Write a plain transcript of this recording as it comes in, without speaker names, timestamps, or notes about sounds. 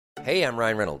Hey, I'm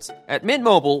Ryan Reynolds. At Mint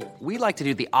Mobile, we like to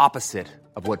do the opposite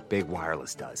of what Big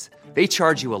Wireless does. They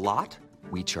charge you a lot,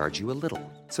 we charge you a little.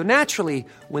 So naturally,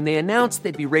 when they announced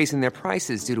they'd be raising their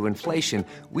prices due to inflation,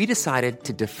 we decided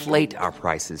to deflate our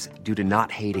prices due to not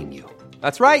hating you.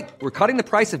 That's right. We're cutting the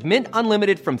price of Mint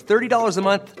Unlimited from $30 a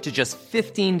month to just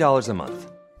 $15 a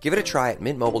month. Give it a try at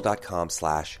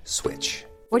mintmobile.com/switch.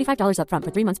 $45 up front for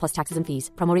 3 months plus taxes and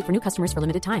fees. Promo rate for new customers for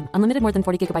limited time. Unlimited more than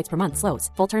 40 gigabytes per month. Slows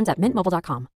full terms at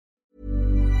mintmobile.com.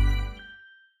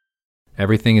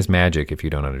 Everything is magic if you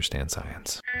don't understand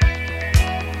science.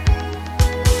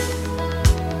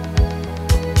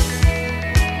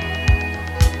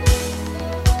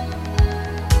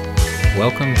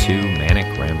 Welcome to Manic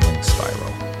Rambling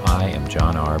Spiral. I am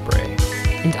John R. Bray.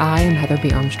 And I am Heather B.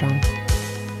 Armstrong.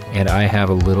 And I have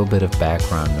a little bit of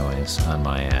background noise on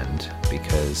my end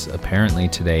because apparently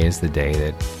today is the day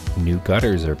that new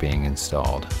gutters are being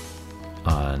installed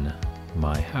on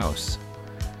my house.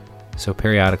 So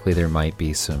periodically there might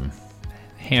be some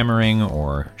hammering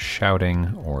or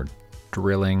shouting or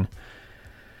drilling.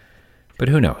 But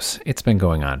who knows? It's been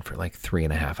going on for like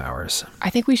 3.5 hours.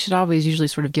 I think we should always usually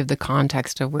sort of give the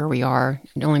context of where we are,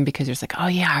 only because there's like, oh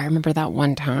yeah, I remember that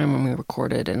one time when we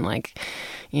recorded and like,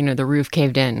 you know, the roof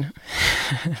caved in.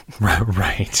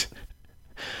 Right.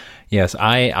 Yes,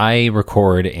 I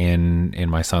record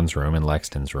in my son's room, in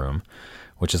Lexton's room,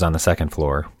 which is on the second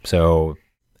floor. So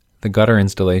the gutter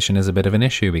installation is a bit of an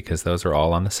issue because those are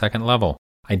all on the second level.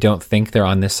 I don't think they're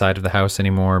on this side of the house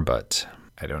anymore, but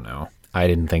I don't know. I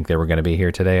didn't think they were going to be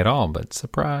here today at all, but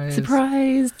surprise.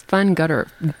 Surprise. Fun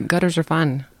gutters are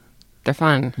fun. They're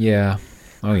fun. Yeah.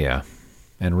 Oh, yeah.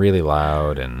 And really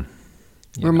loud and...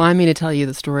 Remind me to tell you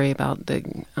the story about the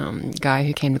guy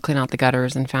who came to clean out the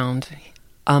gutters and found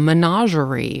a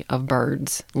menagerie of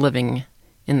birds living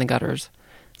in the gutters.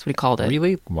 That's what he called it.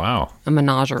 Really? Wow. A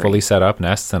menagerie. Fully set up,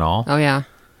 nests and all? Oh, yeah.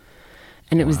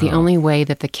 And it was the only way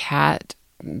that the cat...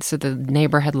 So the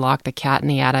neighbor had locked the cat in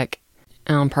the attic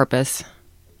on purpose,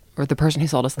 or the person who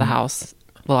sold us the house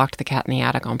locked the cat in the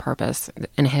attic on purpose,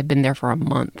 and it had been there for a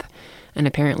month. And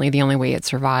apparently the only way it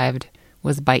survived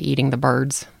was by eating the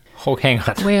birds. Oh, hang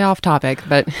on. Way off topic,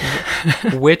 but...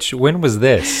 When was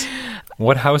this?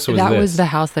 What house was this? That was the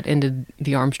house that ended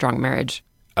the Armstrong marriage.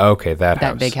 Okay, that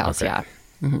house. That big house, okay. yeah.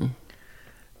 Mm-hmm.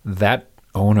 That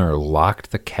owner locked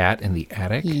the cat in the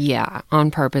attic? Yeah, on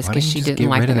purpose, because she didn't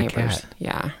like the neighbors.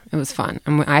 Yeah, it was fun.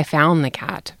 And I found the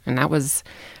cat, and I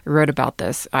wrote about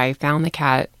this. I found the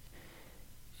cat,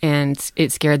 and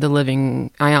it scared the living...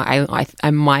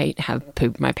 I might have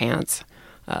pooped my pants,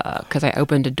 because I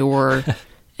opened a door,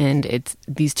 and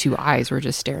these two eyes were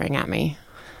just staring at me.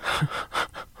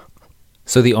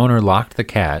 So the owner locked the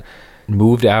cat,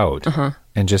 moved out,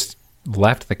 and just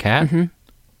left the cat? Mm-hmm.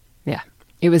 Yeah.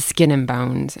 It was skin and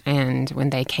bones, and when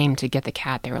they came to get the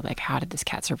cat, they were like, how did this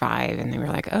cat survive? And they were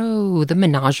like, oh, the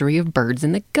menagerie of birds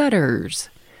in the gutters.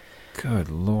 Good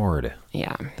Lord.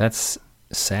 Yeah. That's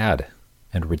sad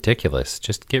and ridiculous.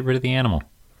 Just get rid of the animal.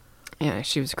 Yeah,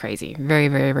 she was crazy. Very,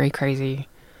 very, very crazy.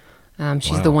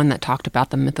 She's Wow. the one that talked about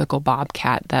the mythical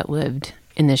bobcat that lived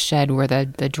in the shed where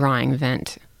the drying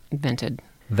vent vented.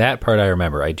 That part I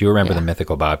remember. I do remember Yeah. the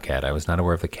mythical bobcat. I was not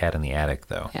aware of the cat in the attic,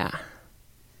 though. Yeah.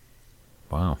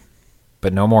 Wow.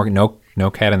 But no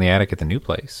cat in the attic at the new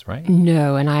place, right?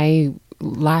 No, and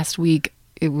last week,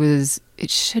 it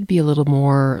should be a little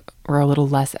more or a little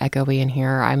less echoey in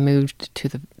here. I moved to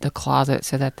the closet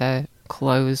so that the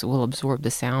clothes will absorb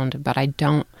the sound, but I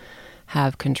don't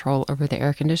have control over the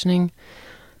air conditioning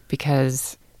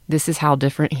because this is how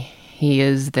different he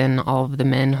is than all of the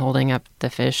men holding up the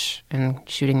fish and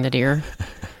shooting the deer.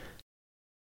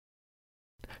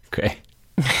 Okay.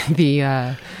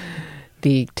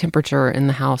 The temperature in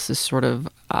the house is sort of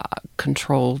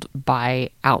controlled by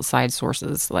outside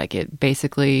sources. Like it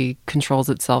basically controls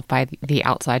itself by the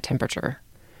outside temperature.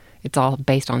 It's all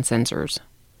based on sensors.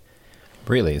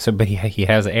 Really? So, but he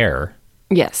has air.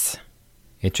 Yes.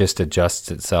 It just adjusts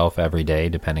itself every day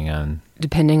depending on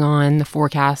the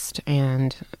forecast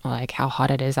and like how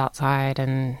hot it is outside,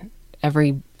 and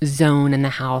every zone in the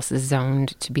house is zoned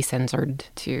to be censored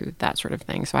to that sort of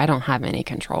thing. So I don't have any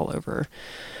control over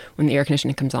when the air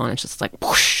conditioning comes on. It's just like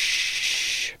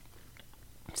whoosh.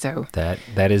 So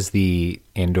that is the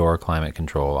indoor climate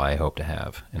control I hope to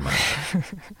have in my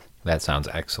life. That sounds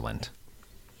excellent.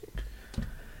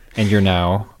 And you're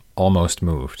now almost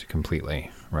moved completely,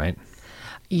 right?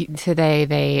 Today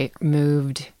they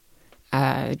moved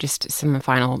just some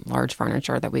final large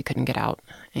furniture that we couldn't get out,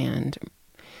 and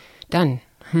done.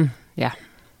 Yeah.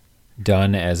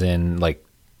 Done as in like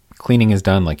cleaning is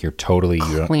done, like you're totally,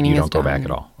 you don't go back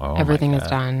at all. Oh, everything is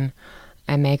done.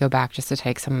 I may go back just to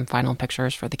take some final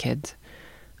pictures for the kids.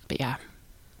 But yeah,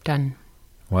 done.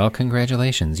 Well,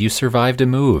 congratulations. You survived a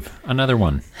move. Another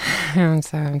one. I'm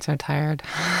so tired.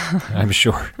 I'm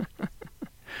sure.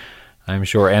 I'm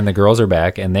sure. And the girls are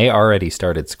back, and they already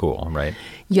started school, right?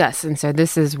 Yes, and so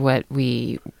this is what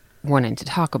we wanted to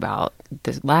talk about.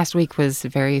 This last week was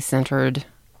very centered.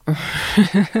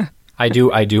 I do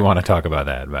want to talk about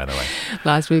that, by the way.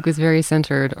 Last week was very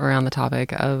centered around the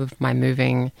topic of my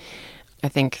moving. I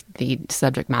think the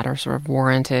subject matter sort of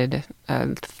warranted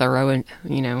a thorough,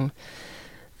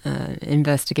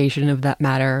 investigation of that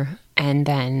matter. And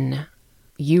then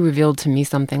you revealed to me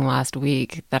something last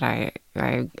week that I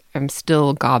am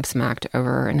still gobsmacked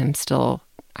over, and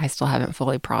I still haven't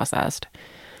fully processed.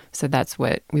 So that's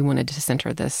what we wanted to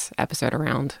center this episode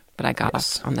around. But I got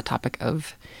off on the topic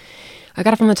of,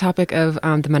 from the topic of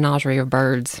the menagerie of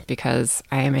birds, because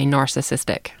I am a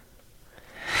narcissistic.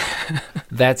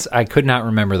 I could not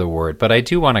remember the word, but I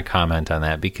do want to comment on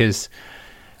that because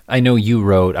I know you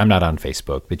wrote, I'm not on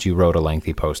Facebook, but you wrote a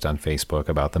lengthy post on Facebook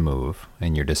about the move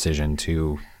and your decision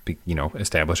to,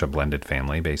 establish a blended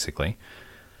family, basically.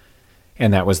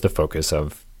 And that was the focus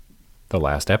of the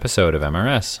last episode of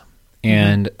MRS.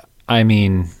 And I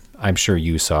mean, I'm sure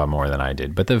you saw more than I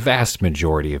did, but the vast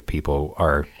majority of people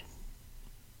are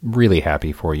really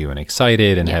happy for you and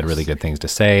excited and had really good things to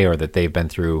say, or that they've been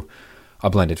through a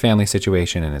blended family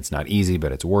situation and it's not easy,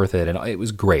 but it's worth it. And it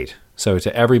was great. So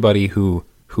to everybody who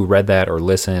read that or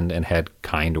listened and had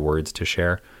kind words to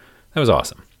share, that was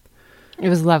awesome. It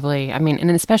was lovely. I mean,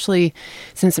 and especially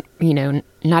since,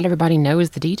 not everybody knows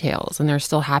the details, and they're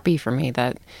still happy for me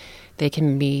that they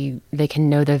can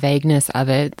know the vagueness of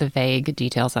it, the vague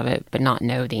details of it, but not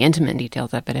know the intimate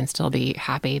details of it, and still be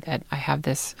happy that I have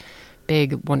this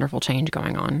big, wonderful change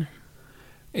going on.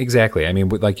 Exactly. I mean,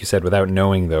 like you said, without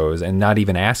knowing those and not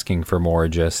even asking for more,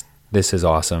 just, this is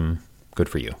awesome, good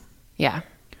for you. Yeah,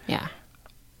 yeah.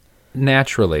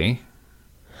 Naturally,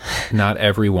 not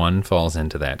everyone falls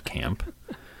into that camp.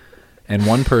 And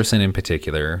one person in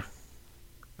particular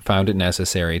found it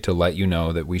necessary to let you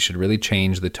know that we should really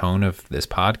change the tone of this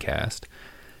podcast,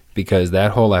 because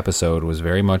that whole episode was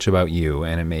very much about you,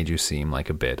 and it made you seem like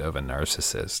a bit of a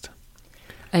narcissist.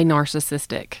 A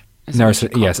narcissistic.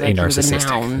 Yes, a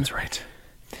narcissistic. That's right.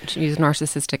 She used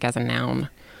narcissistic as a noun.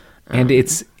 And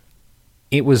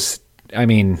it was, I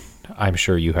mean, I'm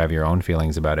sure you have your own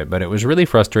feelings about it, but it was really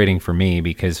frustrating for me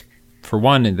because, for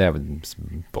one, that was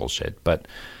bullshit, but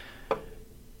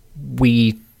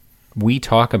we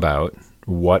talk about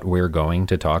what we're going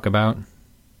to talk about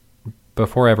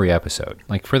before every episode.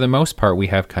 Like, for the most part, we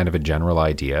have kind of a general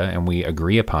idea and we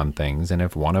agree upon things, and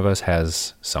if one of us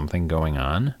has something going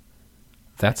on,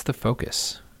 that's the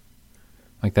focus.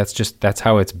 Like, that's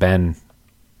how it's been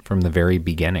from the very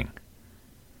beginning.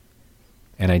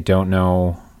 And I don't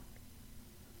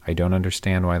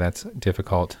understand why that's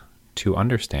difficult to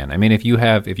understand. I mean, if you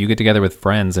get together with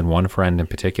friends and one friend in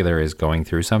particular is going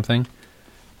through something,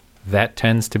 that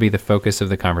tends to be the focus of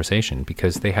the conversation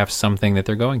because they have something that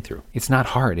they're going through. It's not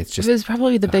hard. It's just... It was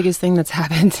probably the biggest thing that's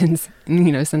happened since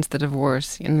the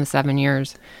divorce in the 7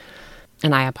 years.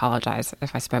 And I apologize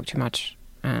if I spoke too much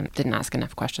and didn't ask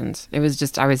enough questions. It was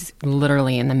just, I was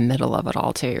literally in the middle of it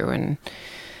all too. And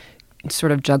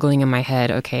sort of juggling in my head,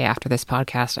 okay, after this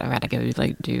podcast, I've got to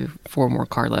go do 4 more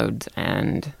carloads,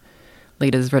 and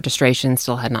Lita's registration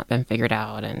still had not been figured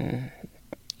out, and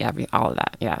all of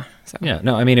that. Yeah. So. Yeah.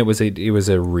 No, I mean, it was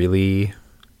a really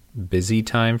busy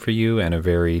time for you and a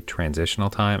very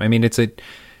transitional time. I mean,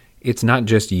 it's not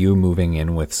just you moving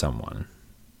in with someone.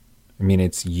 I mean,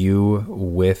 it's you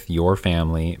with your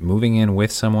family moving in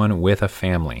with someone with a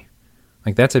family.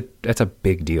 Like, that's a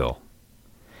big deal.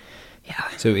 Yeah.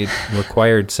 So it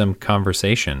required some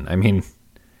conversation. I mean,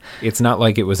 it's not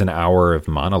like it was an hour of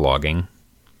monologuing.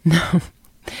 No.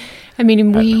 I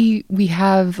mean, we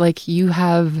have, you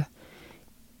have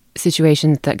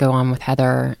situations that go on with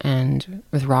Heather and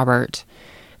with Robert,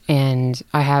 and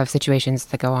I have situations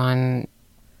that go on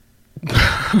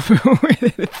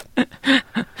with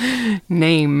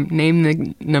name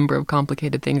the number of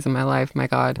complicated things in my life, my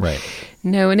God. Right.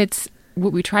 No, and it's,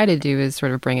 what we try to do is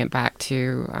sort of bring it back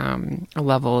to a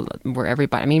level where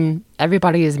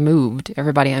everybody is moved.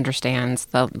 Everybody understands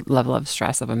the level of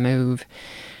stress of a move.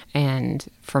 And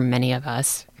for many of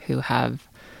us who have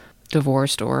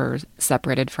divorced or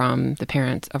separated from the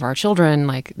parents of our children,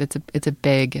 it's a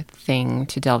big thing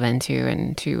to delve into,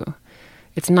 and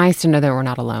it's nice to know that we're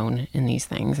not alone in these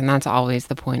things. And that's always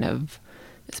the point of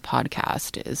this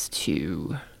podcast, is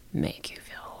to make you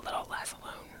feel a little less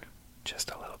alone.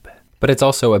 Just a little bit. But it's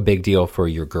also a big deal for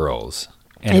your girls.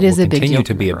 And It is will a big continue deal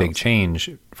to for be my a big girls. change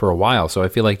for a while. So I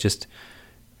feel like just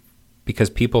because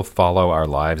people follow our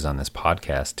lives on this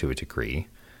podcast to a degree,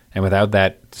 and without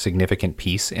that significant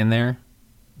piece in there,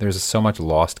 there's so much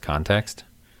lost context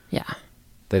Yeah.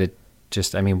 that it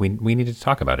just, I mean, we need to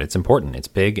talk about it. It's important. It's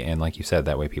big. And like you said,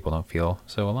 that way people don't feel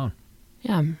so alone.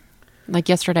 Yeah. Like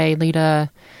yesterday, Lita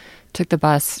took the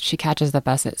bus. She catches the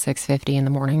bus at 6:50 in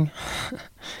the morning.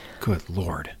 Good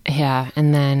Lord. Yeah.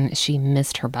 And then she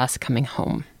missed her bus coming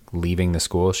home. Leaving the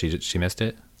school, she missed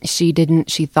it? She didn't.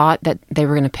 She thought that they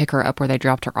were going to pick her up where they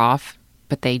dropped her off,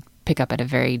 but they pick up at a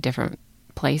very different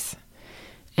place.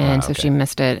 And so okay. she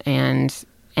missed it. And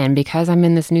because I'm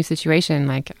in this new situation,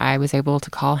 like I was able to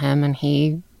call him and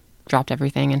he dropped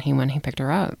everything and he went and he picked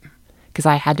her up because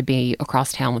I had to be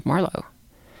across town with Marlo.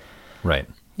 Right.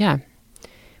 Yeah.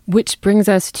 Which brings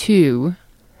us to,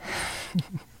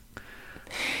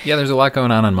 Yeah, there's a lot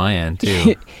going on my end,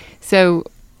 too. so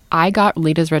I got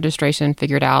Lita's registration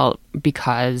figured out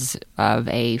because of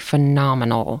a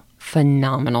phenomenal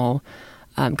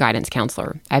guidance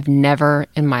counselor. I've never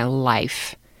in my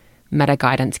life met a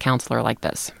guidance counselor like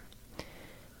this.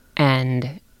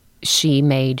 And she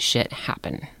made shit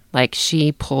happen. Like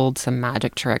she pulled some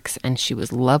magic tricks and she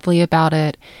was lovely about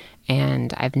it.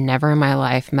 And I've never in my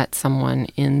life met someone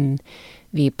in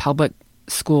the public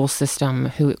school system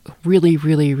who really,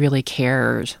 really, really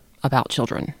cares about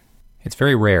children. It's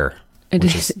very rare, It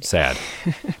which is. is sad.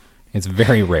 It's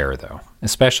very rare, though,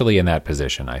 especially in that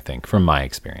position, I think, from my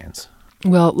experience.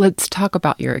 Well, let's talk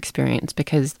about your experience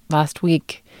because last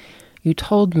week you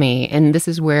told me, and this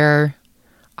is where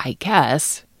I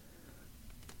guess,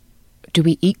 do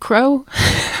we eat crow?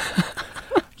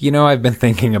 You know, I've been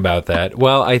thinking about that.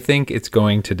 Well, I think it's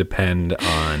going to depend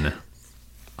on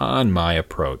my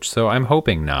approach. So I'm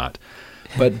hoping not.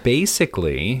 But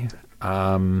basically,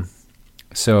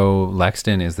 so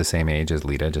Lexton is the same age as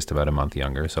Lita, just about a month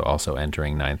younger, so also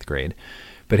entering 9th grade.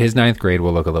 But his 9th grade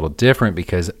will look a little different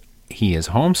because he is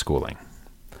homeschooling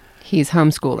He's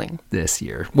homeschooling. this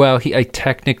year. Well,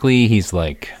 technically he's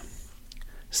like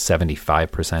 75%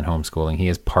 homeschooling. He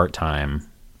is part-time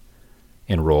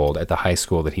enrolled at the high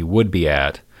school that he would be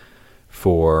at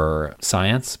for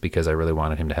science because I really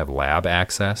wanted him to have lab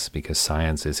access because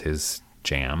science is his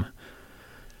jam.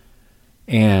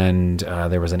 And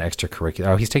there was an extracurricular.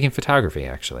 Oh, he's taking photography,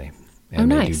 actually.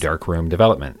 And they do nice. darkroom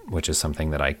development, which is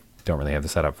something that I don't really have the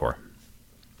setup for.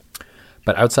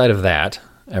 But outside of that,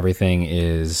 everything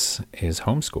is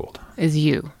homeschooled. Is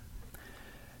you.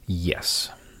 Yes.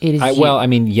 It is you. Well, I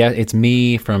mean, yeah, it's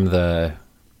me from the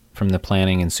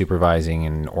planning and supervising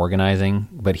and organizing,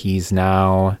 but he's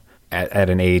now at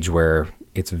an age where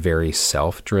it's very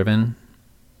self-driven.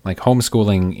 Like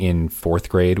homeschooling in 4th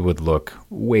grade would look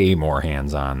way more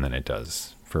hands-on than it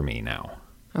does for me now.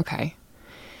 Okay.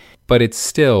 But it's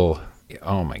still,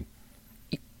 oh my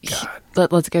God.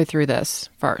 Let's go through this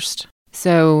first.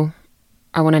 So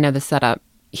I want to know the setup.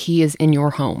 He is in your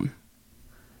home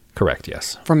Correct,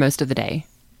 yes. for most of the day.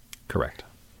 Correct.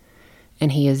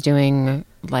 And he is doing,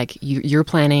 like, you're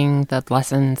planning the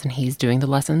lessons and he's doing the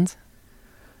lessons?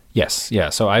 Yes, yeah.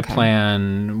 So I Okay.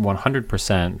 plan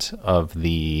 100% of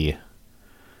the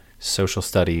social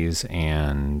studies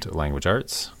and language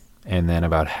arts, and then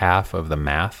about half of the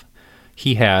math.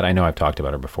 I know I've talked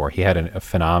about her before, he had a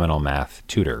phenomenal math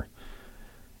tutor.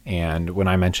 And when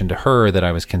I mentioned to her that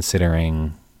I was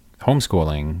considering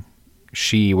homeschooling,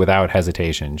 she, without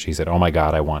hesitation, she said, "Oh my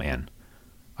God, I want in.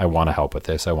 I want to help with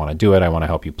this. I want to do it. I want to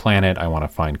help you plan it. I want to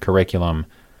find curriculum."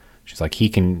 She's like, he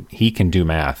can do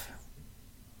math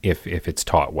if it's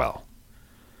taught well.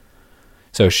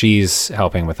 So she's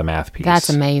helping with the math piece. That's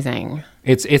amazing.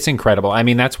 It's incredible. I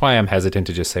mean, that's why I'm hesitant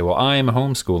to just say, well, I'm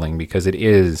homeschooling, because it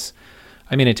is,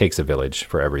 I mean, it takes a village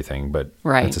for everything, but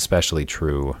Right. it's especially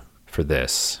true for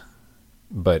this.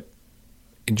 But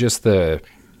just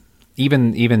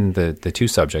even the two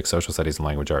subjects, social studies and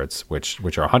language arts, which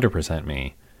are 100%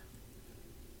 me.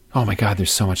 Oh my God,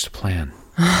 there's so much to plan.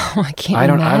 I can't I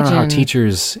don't imagine. know how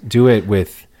teachers do it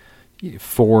with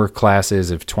 4 classes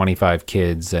of 25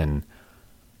 kids, and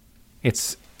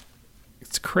it's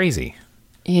crazy.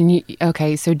 And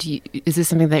okay, so is this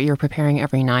something that you're preparing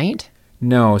every night?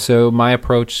 No, so my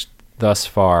approach thus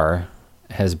far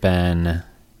has been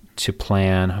to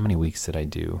plan. How many weeks did I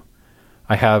do?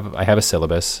 I have a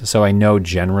syllabus, so I know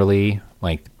generally,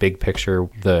 like, big picture,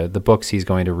 the books he's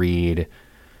going to read.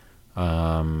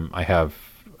 I have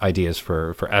ideas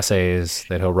for essays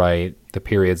that he'll write, the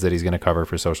periods that he's going to cover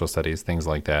for social studies, things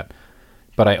like that.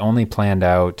 But I only planned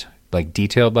out, like,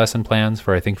 detailed lesson plans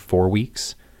for, I think, 4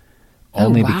 weeks,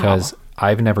 only wow. because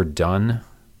I've never done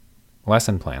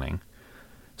lesson planning.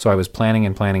 So I was planning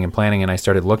and planning and planning, and I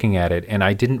started looking at it, and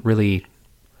I didn't really,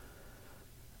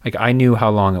 like, I knew how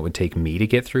long it would take me to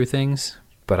get through things,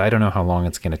 but I don't know how long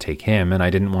it's going to take him, and I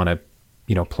didn't want to,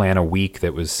 plan a week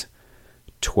that was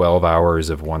 12 hours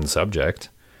of one subject.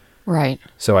 Right.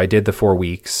 So I did the 4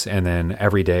 weeks, and then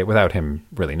every day, without him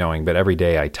really knowing, but every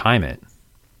day I time it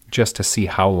just to see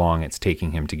how long it's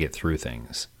taking him to get through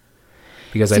things.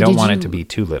 Because I don't want it to be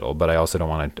too little, but I also don't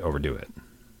want to overdo it.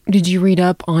 Did you read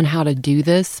up on how to do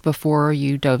this before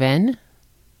you dove in?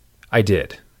 I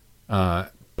did.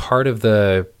 Part of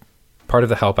the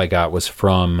help I got was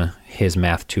from his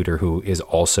math tutor, who is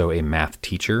also a math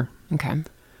teacher. Okay.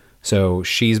 So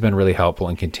she's been really helpful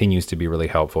and continues to be really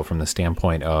helpful from the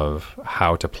standpoint of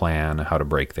how to plan, how to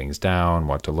break things down,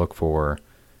 what to look for,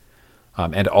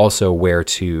 and also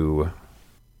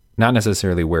not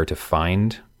necessarily where to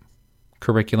find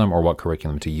curriculum or what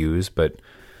curriculum to use, but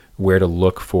where to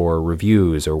look for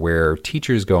reviews or where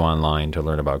teachers go online to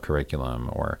learn about curriculum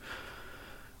or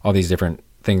all these different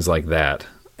things like that.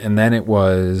 And then it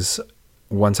was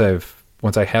once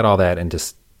I had all that and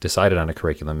just decided on a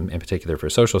curriculum, in particular for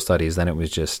social studies, then it was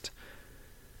just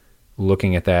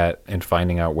looking at that and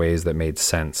finding out ways that made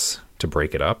sense to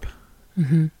break it up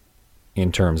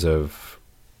in terms of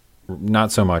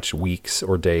not so much weeks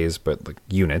or days, but like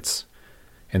units.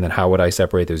 And then how would I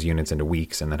separate those units into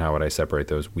weeks? And then how would I separate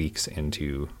those weeks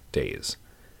into days?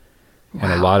 Wow.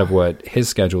 And a lot of what his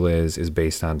schedule is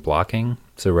based on blocking.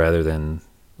 So rather than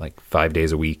like 5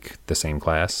 days a week, the same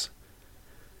class,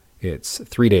 it's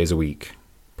 3 days a week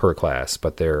per class,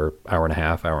 but they're hour and a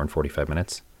half, hour and 45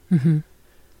 minutes. Mm-hmm.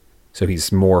 So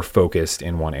he's more focused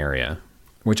in one area,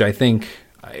 which I think,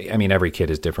 I mean, every kid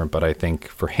is different, but I think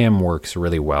for him works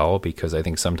really well because I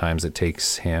think sometimes it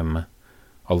takes him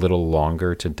a little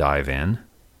longer to dive in.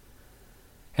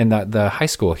 And the high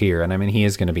school here, and I mean, he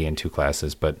is going to be in 2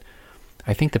 classes, but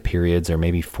I think the periods are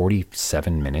maybe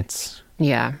 47 minutes.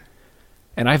 Yeah.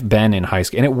 And I've been in high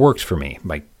school, and it worked for me.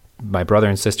 My brother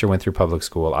and sister went through public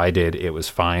school. I did. It was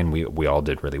fine. We all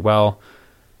did really well.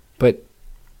 But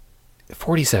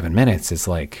 47 minutes is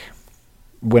like,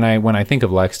 when I think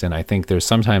of Lexton, I think there's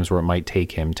sometimes where it might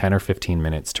take him 10 or 15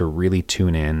 minutes to really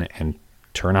tune in and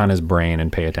turn on his brain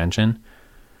and pay attention.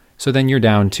 So then you're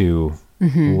down to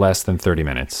less than 30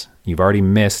 minutes. You've already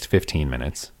missed 15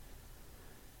 minutes.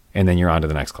 And then you're on to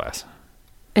the next class.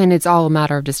 And it's all a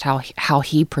matter of just how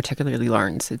he particularly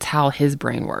learns. It's how his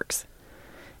brain works.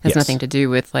 It has nothing to do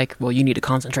with like, well, you need to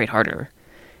concentrate harder.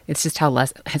 It's just how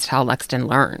Lexton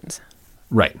learns.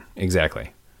 Right,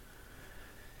 exactly.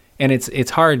 And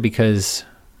it's hard because,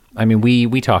 I mean,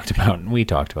 we talked about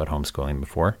homeschooling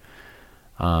before.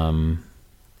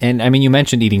 And I mean, you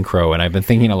mentioned eating crow, and I've been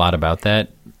thinking a lot about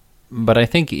that. But I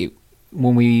think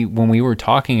when we were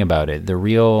talking about it, the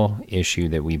real issue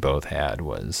that we both had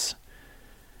was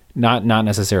not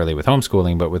necessarily with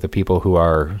homeschooling, but with the people who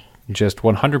are just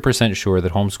 100% sure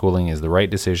that homeschooling is the right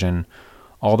decision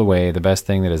all the way, the best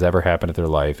thing that has ever happened to their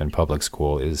life, and public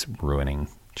school is ruining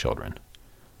children.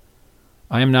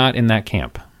 I am not in that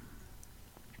camp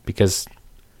because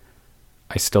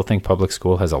I still think public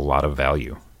school has a lot of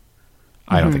value.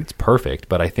 I don't think it's perfect,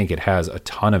 but I think it has a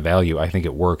ton of value. I think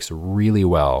it works really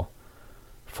well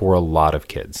for a lot of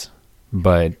kids.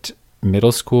 But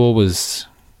middle school was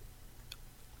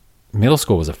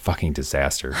a fucking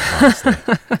disaster, honestly.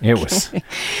 It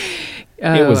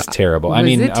was terrible.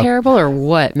 Was it terrible or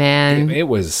what, man? It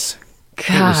was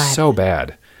so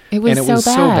bad. It was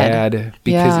so bad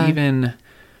because even,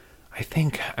 I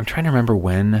think, I'm trying to remember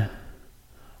when,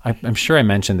 I'm sure I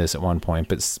mentioned this at one point,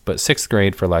 but 6th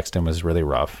grade for Lexton was really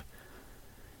rough.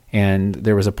 And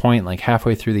there was a point like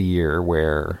halfway through the year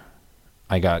where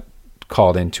I got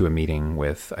called into a meeting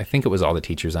with, I think it was all the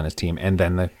teachers on his team, and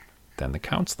then the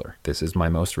counselor. This is my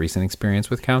most recent experience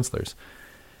with counselors.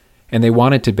 And they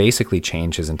wanted to basically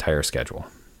change his entire schedule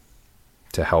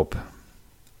to help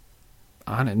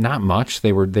on it. Not much.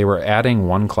 They were adding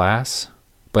one class,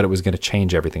 but it was going to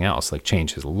change everything else, like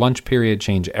change his lunch period,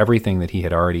 change everything that he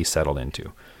had already settled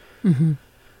into. Mm-hmm.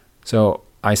 So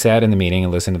I sat in the meeting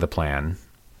and listened to the plan.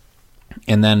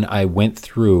 And then I went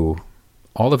through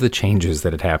all of the changes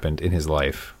that had happened in his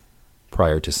life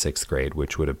prior to 6th grade,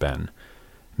 which would have been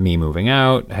me moving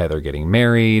out, Heather getting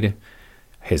married,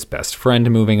 his best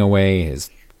friend moving away, his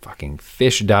fucking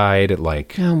fish died.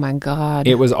 Like, oh my God.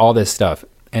 It was all this stuff.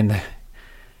 And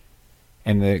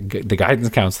the guidance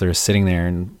counselor is sitting there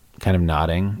and kind of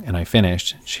nodding, and I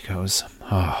finished. And she goes,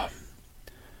 "Oh,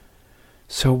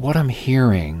 so what I'm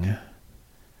hearing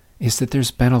is that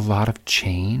there's been a lot of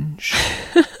change."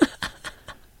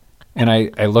 And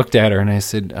I looked at her and I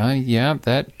said, "Yeah,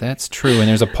 that's true." And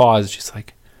there's a pause. She's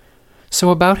like, So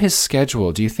about his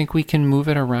schedule, do you think we can move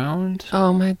it around?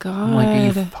 Oh my God.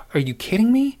 I'm like, are you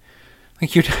kidding me?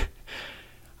 Like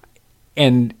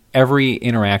and every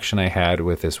interaction I had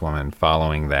with this woman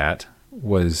following that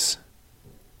was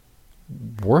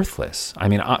worthless. I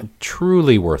mean,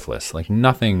 truly worthless. Like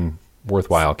nothing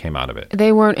worthwhile came out of it.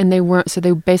 So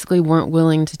they basically weren't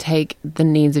willing to take the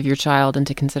needs of your child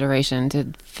into consideration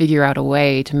to figure out a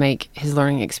way to make his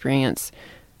learning experience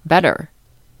better.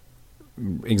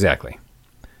 Exactly.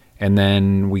 And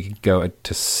then we go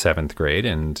to 7th grade,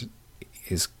 and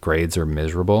his grades are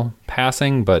miserable.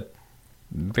 Passing, but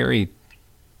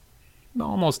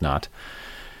almost not.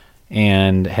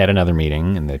 And had another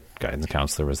meeting, and the guidance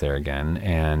counselor was there again.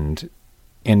 And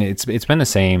it's been the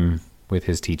same with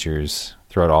his teachers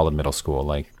throughout all of middle school.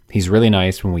 Like, he's really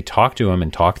nice when we talk to him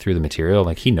and talk through the material.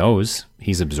 Like, he knows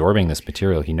he's absorbing this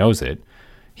material. He knows it.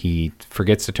 He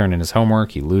forgets to turn in his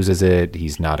homework. He loses it.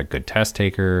 He's not a good test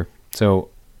taker. So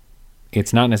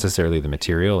it's not necessarily the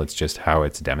material. It's just how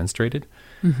it's demonstrated.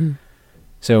 Mm-hmm.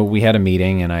 So we had a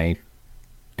meeting, and I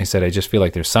said, I just feel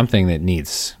like there's something that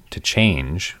needs to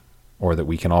change, or that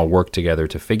we can all work together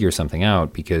to figure something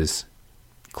out, because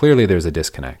clearly there's a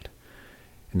disconnect.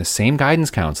 And the same guidance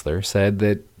counselor said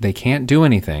that they can't do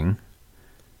anything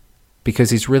because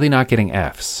he's really not getting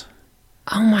Fs.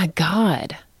 Oh my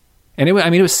God. And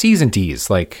it was C's and D's,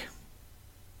 like,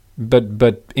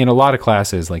 but in a lot of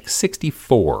classes, like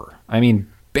 64. I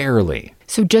mean, barely.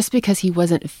 So just because he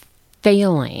wasn't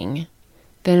failing,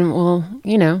 then, well,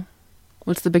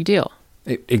 what's the big deal?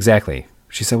 Exactly.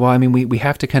 She said, well, I mean, we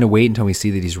have to kind of wait until we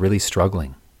see that he's really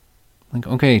struggling. Like,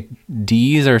 okay,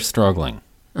 D's are struggling.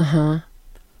 Uh-huh.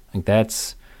 Like,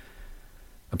 that's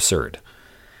absurd.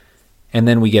 And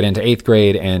then we get into 8th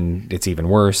grade, and it's even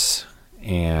worse.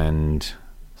 And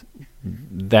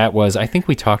that was, I think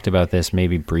we talked about this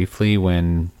maybe briefly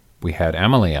when we had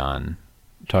Emily on,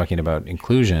 talking about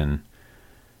inclusion,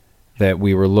 that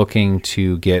we were looking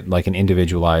to get like an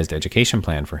individualized education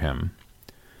plan for him.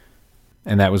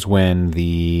 And that was when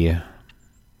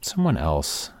someone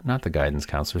else, not the guidance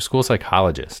counselor, school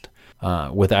psychologist,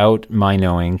 without my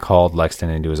knowing, called Lexton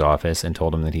into his office and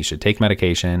told him that he should take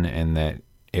medication, and that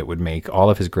it would make all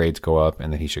of his grades go up,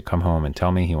 and that he should come home and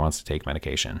tell me he wants to take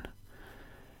medication.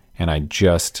 And I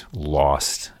just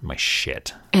lost my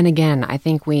shit. And again, I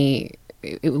think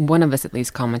one of us at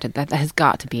least commented that has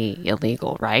got to be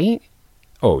illegal, right?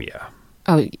 Oh, yeah.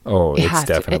 Oh, it's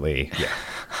definitely, yeah.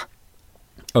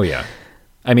 Oh, yeah.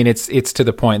 I mean, it's to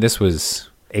the point, this was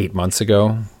 8 months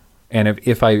ago. And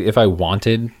if I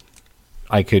wanted,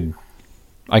 I could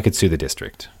sue the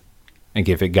district. Like,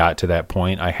 if it got to that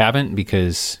point. I haven't,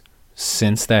 because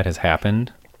since that has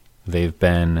happened, they've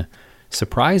been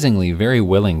surprisingly very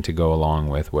willing to go along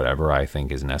with whatever I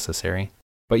think is necessary.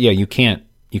 But yeah, you can't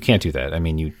do that. I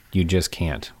mean, you just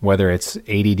can't. Whether it's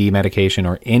ADD medication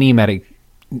or anything,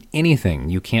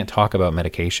 you can't talk about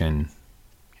medication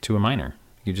to a minor.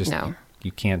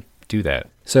 You can't do that.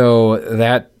 So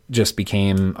that just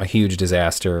became a huge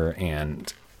disaster.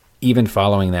 And even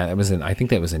following that, I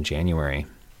think that was in January.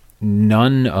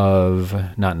 There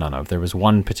was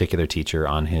one particular teacher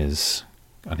on his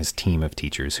team of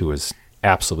teachers who was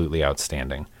absolutely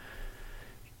outstanding.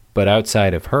 But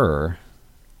outside of her,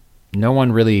 no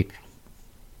one really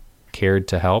cared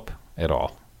to help at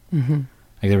all. Mm-hmm.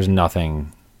 Like, there was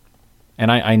nothing.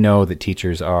 And I know that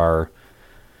teachers are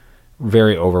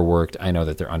very overworked. I know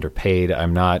that they're underpaid.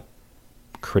 I'm not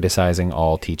criticizing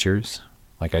all teachers.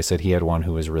 Like I said, he had one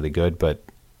who was really good, but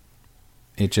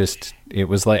it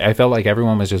was like, I felt like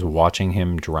everyone was just watching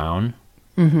him drown.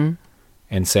 Mm-hmm.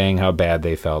 And saying how bad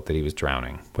they felt that he was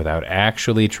drowning without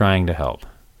actually trying to help.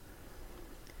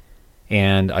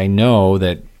 And I know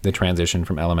that the transition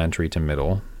from elementary to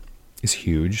middle is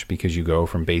huge, because you go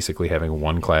from basically having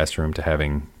one classroom to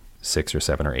having 6 or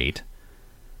 7 or 8.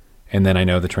 And then I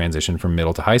know the transition from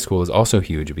middle to high school is also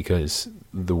huge, because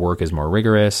the work is more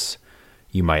rigorous.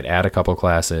 You might add a couple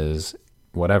classes,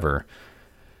 whatever.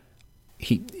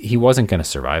 He wasn't going to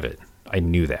survive it. I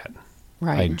knew that.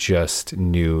 Right. I just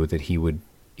knew that he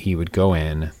would go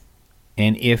in,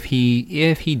 and if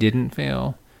he didn't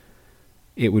fail,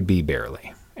 it would be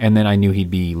barely. And then I knew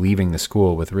he'd be leaving the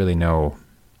school with really no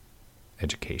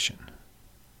education.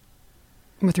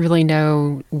 With really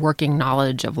no working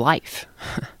knowledge of life.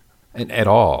 At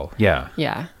all, yeah.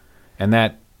 Yeah. And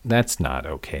that's not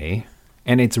okay.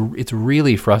 And it's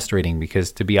really frustrating,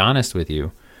 because, to be honest with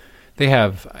you, they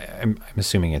have, I'm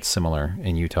assuming it's similar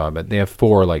in Utah, but they have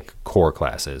 4 like core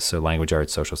classes. So language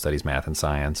arts, social studies, math, and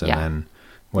science, and then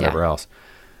whatever else.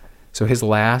 So his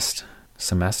last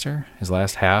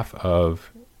half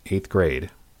of 8th grade,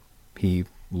 he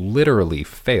literally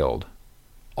failed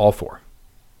all 4.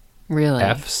 Really?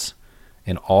 Fs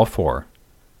in all 4.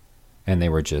 And they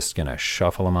were just going to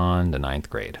shuffle him on to 9th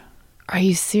grade. Are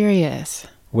you serious?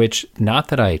 Which, not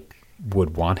that I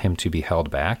would want him to be held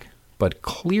back, but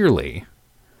clearly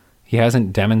he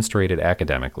hasn't demonstrated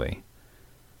academically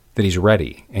that he's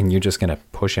ready, and you're just going to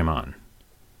push him on.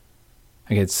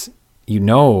 Like it's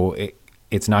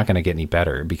not going to get any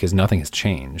better because nothing has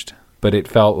changed. But it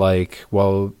felt like,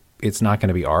 well, it's not going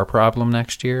to be our problem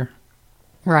next year.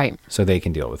 Right. So they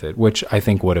can deal with it, which I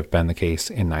think would have been the case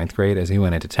in 9th grade as he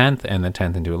went into 10th and then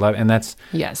 10th into 11th. And that's,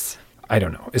 Yes. I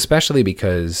don't know, especially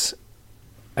because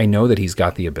I know that he's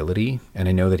got the ability and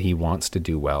I know that he wants to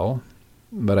do well.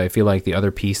 But I feel like the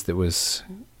other piece that was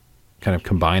kind of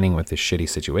combining with this shitty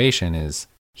situation is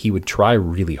he would try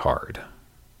really hard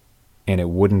and it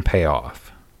wouldn't pay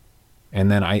off. And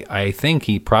then I think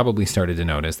he probably started to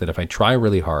notice that if I try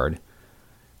really hard,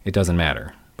 it doesn't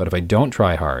matter. But if I don't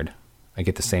try hard, I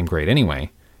get the same grade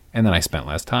anyway, and then I spent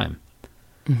less time.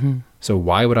 Mm-hmm. So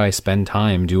why would I spend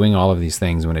time doing all of these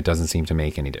things when it doesn't seem to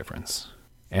make any difference?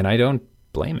 And I don't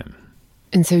blame him.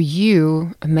 And so did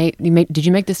you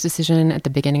make this decision at the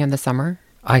beginning of the summer?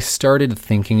 I started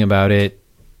thinking about it,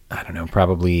 I don't know,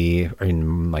 probably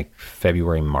in like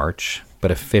February, March,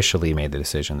 but officially made the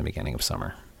decision at the beginning of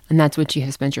summer. And that's what you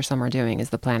have spent your summer doing, is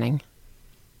the planning?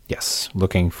 Yes,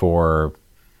 looking for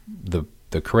the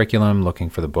curriculum, looking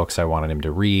for the books I wanted him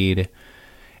to read.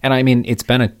 And I mean, it's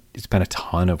been a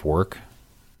ton of work,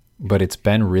 but it's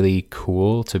been really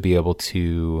cool to be able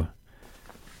to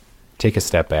take a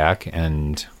step back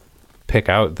and pick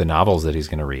out the novels that he's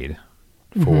going to read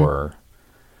for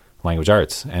language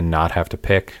arts and not have to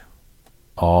pick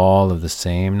all of the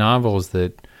same novels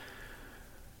that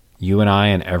you and I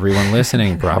and everyone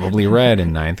listening probably read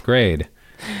in 9th grade.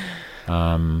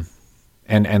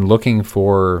 And looking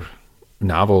for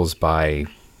novels by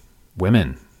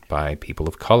women, by people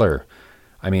of color.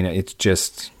 I mean, it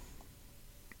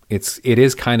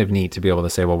is kind of neat to be able to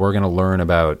say, well, we're going to learn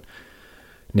about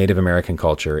Native American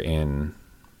culture in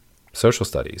social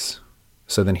studies.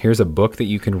 So then here's a book that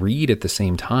you can read at the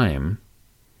same time,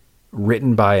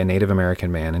 written by a Native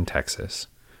American man in Texas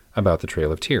about the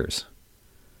Trail of Tears.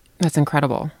 That's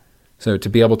incredible. So to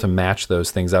be able to match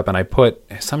those things up, and I put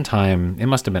sometime, it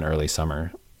must have been early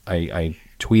summer, I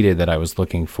tweeted that I was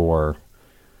looking for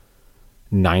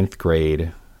 9th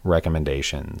grade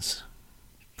recommendations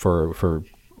for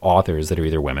authors that are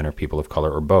either women or people of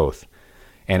color or both.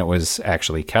 And it was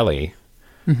actually Kelly,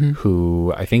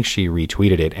 who I think she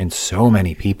retweeted it, and so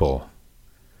many people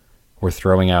were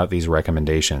throwing out these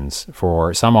recommendations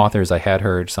for some authors I had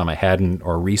heard, some I hadn't,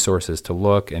 or resources to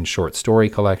look, and short story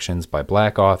collections by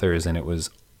Black authors, and it was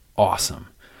awesome.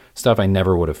 Stuff I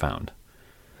never would have found.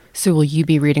 So will you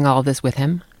be reading all of this with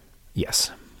him?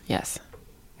 Yes. Yes.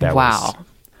 Wow.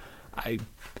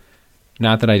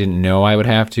 Not that I didn't know I would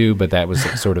have to, but that was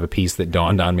sort of a piece that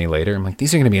dawned on me later. I'm like,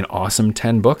 these are going to be an awesome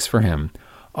 10 books for him.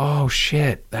 Oh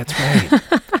shit, that's right.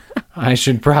 I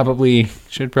should probably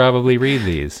read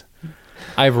these.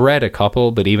 I've read a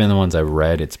couple, but even the ones I've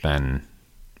read, it's been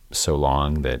so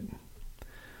long that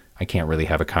I can't really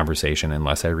have a conversation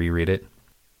unless I reread it.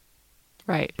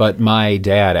 Right. But my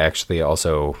dad actually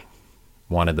also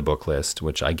wanted the book list,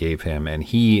 which I gave him, and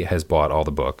he has bought all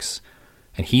the books,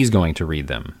 and he's going to read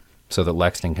them so that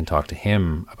Lexton can talk to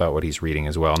him about what he's reading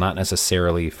as well. Not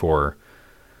necessarily for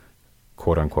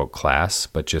quote-unquote class,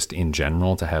 but just in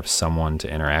general to have someone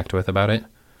to interact with about it.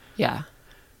 Yeah.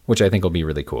 Which I think will be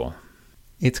really cool.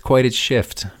 It's quite a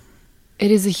shift.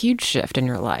 It is a huge shift in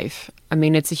your life. I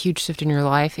mean, it's a huge shift in your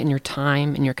life, in your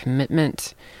time, in your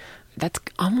commitment. That's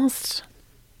almost,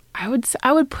 I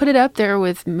would put it up there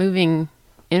with moving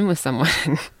in with someone,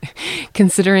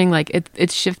 considering like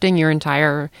it's shifting your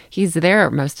entire, he's there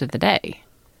most of the day,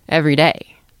 every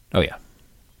day. Oh yeah.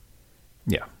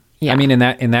 Yeah. Yeah. I mean, in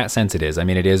that sense it is. I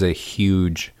mean, it is a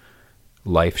huge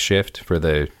life shift for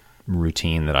the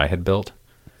routine that I had built.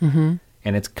 Mm-hmm.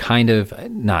 And it's kind of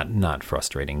not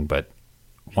frustrating, but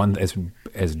one as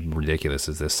ridiculous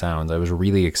as this sounds, I was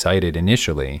really excited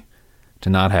initially to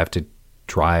not have to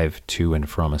drive to and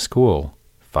from a school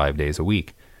 5 days a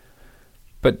week.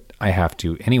 But I have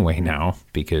to anyway now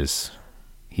because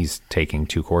he's taking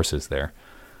 2 courses there.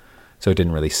 So it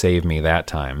didn't really save me that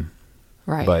time.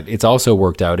 Right. But it's also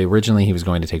worked out. Originally he was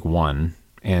going to take 1,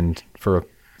 and for a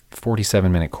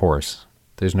 47-minute course,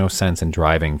 there's no sense in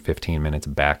driving 15 minutes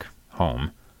back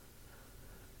home.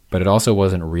 But it also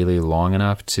wasn't really long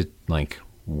enough to like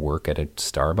work at a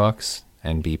Starbucks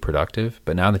and be productive.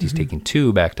 But now that he's taking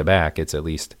 2 back to back, it's at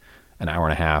least an hour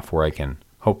and a half where I can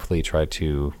hopefully try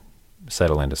to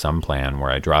settle into some plan where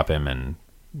I drop him and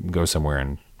go somewhere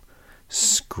and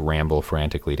scramble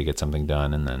frantically to get something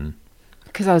done. And then,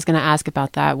 because I was going to ask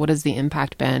about that. What has the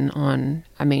impact been on,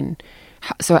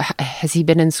 so has he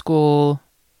been in school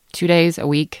 2 days a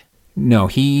week? no,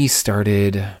 he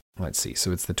started, let's see,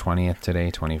 so it's the 20th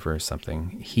today, 21st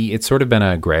something. It's sort of been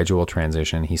a gradual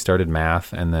transition. He started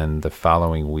math, and then the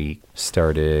following week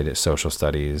started social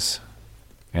studies,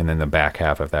 and then the back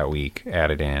half of that week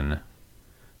added in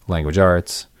language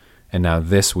arts. And now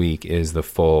this week is the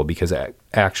full, because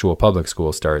actual public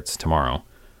school starts tomorrow.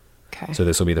 Okay. So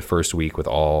this will be the first week with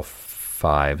all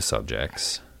 5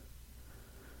 subjects.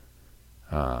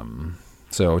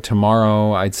 So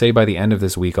tomorrow, I'd say by the end of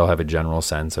this week, I'll have a general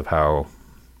sense of how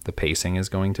the pacing is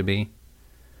going to be.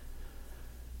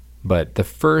 But the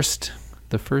first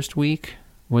week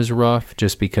was rough,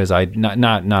 just because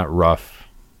not rough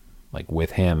like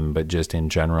with him, but just in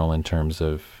general in terms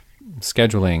of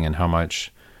scheduling and how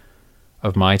much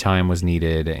of my time was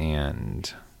needed.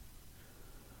 And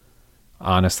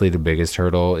honestly, the biggest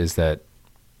hurdle is that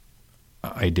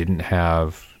I didn't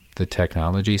have the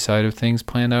technology side of things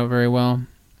planned out very well.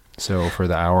 So for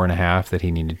the hour and a half that he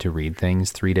needed to read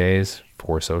things 3 days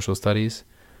for social studies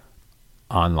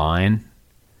online,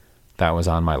 that was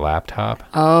on my laptop.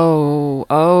 Oh,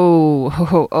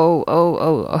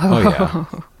 yeah.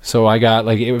 So I got,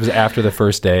 it was after the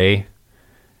first day,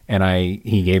 and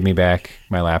he gave me back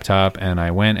my laptop, and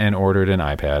I went and ordered an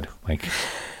iPad,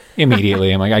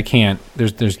 immediately. I'm like, I can't,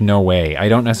 there's no way. I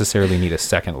don't necessarily need a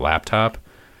second laptop,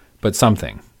 but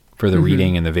something for the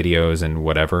reading and the videos and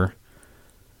whatever.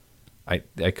 I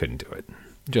couldn't do it.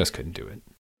 Just couldn't do it.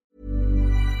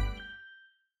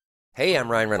 Hey, I'm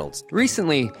Ryan Reynolds.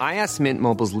 Recently, I asked Mint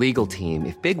Mobile's legal team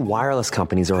if big wireless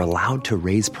companies are allowed to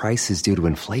raise prices due to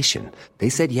inflation. They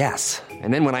said yes.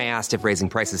 And then when I asked if raising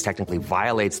prices technically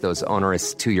violates those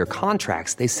onerous 2-year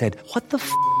contracts, they said, "What the f***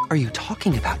 are you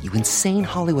talking about, you insane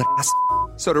Hollywood ass?"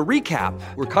 So to recap,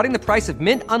 we're cutting the price of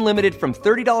Mint Unlimited from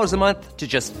 $30 a month to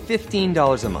just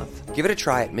 $15 a month. Give it a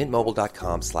try at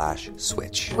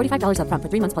mintmobile.com/switch. $45 up front for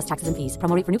 3 months plus taxes and fees.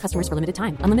 Promo rate for new customers for limited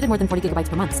time. Unlimited more than 40 gigabytes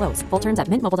per month. Slows full terms at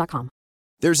mintmobile.com.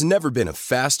 There's never been a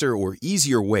faster or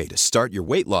easier way to start your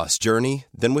weight loss journey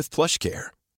than with PlushCare.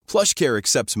 PlushCare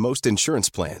accepts most insurance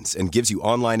plans and gives you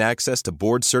online access to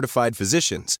board-certified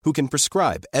physicians who can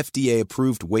prescribe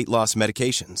FDA-approved weight loss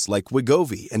medications like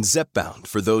Wegovy and Zepbound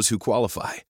for those who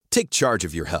qualify. Take charge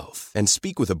of your health and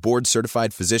speak with a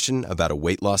board-certified physician about a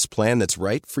weight loss plan that's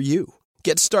right for you.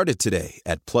 Get started today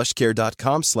at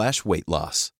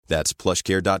plushcare.com/weight-loss. That's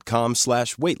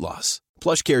plushcare.com/weight-loss.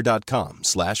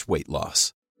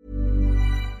 plushcare.com/weight-loss.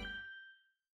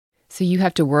 So you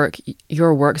have to work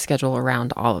your work schedule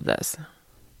around all of this.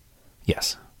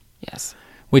 Yes. Yes.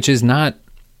 Which is not,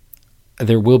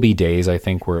 there will be days, I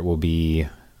think, where it will be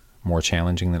more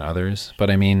challenging than others. But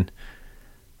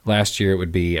last year it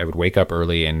would be, I would wake up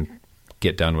early and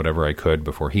get done whatever I could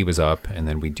before he was up. And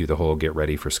then we'd do the whole get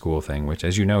ready for school thing, which,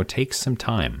 as you know, takes some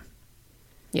time.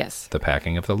 Yes. The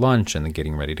packing of the lunch and the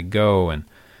getting ready to go. And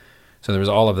so there was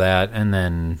all of that. And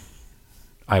then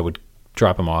I would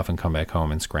drop him off and come back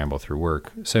home and scramble through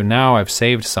work. So now I've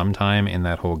saved some time in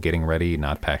that whole getting ready,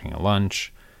 not packing a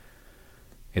lunch,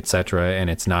 etc. And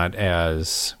it's not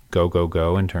as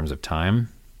go in terms of time.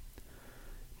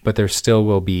 But there still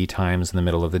will be times in the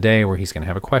middle of the day where he's going to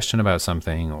have a question about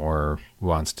something or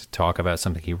wants to talk about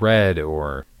something he read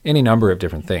or any number of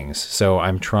different things. So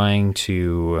I'm trying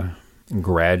to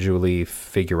gradually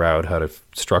figure out how to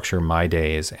structure my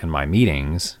days and my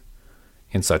meetings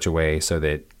in such a way so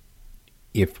that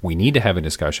if we need to have a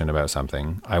discussion about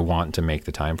something, I want to make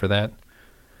the time for that,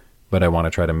 but I want to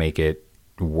try to make it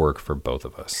work for both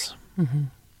of us. Mm-hmm.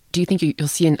 Do you think you'll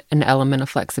see an element of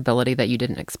flexibility that you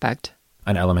didn't expect?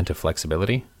 An element of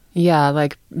flexibility? Yeah,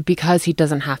 because he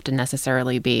doesn't have to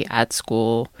necessarily be at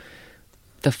school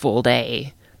the full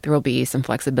day, there will be some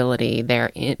flexibility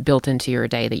there built into your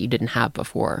day that you didn't have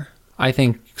before. I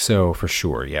think so, for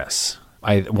sure, yes.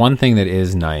 One thing that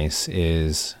is nice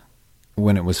is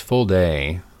when it was full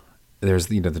day, there's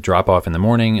the drop-off in the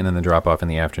morning and then the drop-off in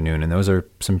the afternoon, and those are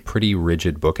some pretty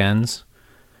rigid bookends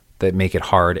that make it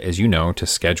hard, as you know, to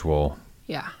schedule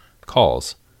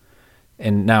calls.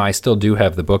 And now I still do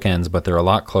have the bookends, but they're a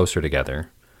lot closer together,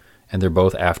 and they're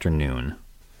both afternoon.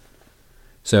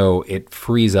 So it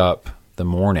frees up the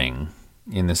morning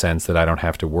in the sense that I don't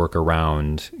have to work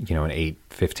around, an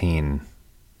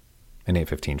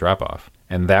 8:15 drop-off,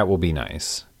 and that will be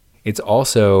nice. It's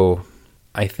also,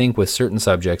 I think with certain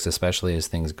subjects, especially as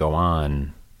things go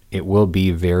on, it will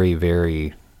be very,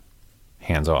 very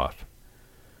hands-off.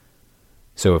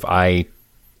 So if I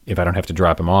don't have to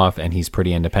drop him off and he's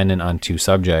pretty independent on 2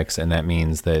 subjects, and that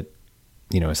means that,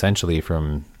 essentially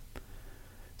from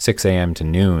 6 a.m. to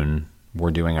noon, we're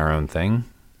doing our own thing,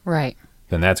 Right.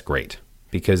 then that's great.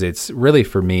 Because it's really,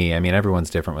 for me, I mean,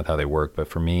 everyone's different with how they work, but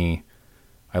for me,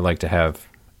 I like to have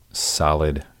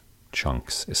solid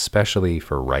chunks, especially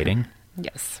for writing.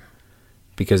 Yes.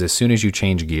 Because as soon as you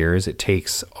change gears, it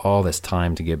takes all this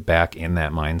time to get back in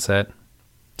that mindset.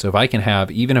 So if I can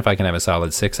have, even if I can have a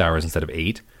solid 6 hours instead of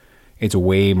 8, it's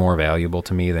way more valuable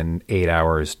to me than 8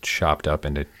 hours chopped up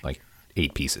into like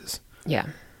 8 pieces. Yeah.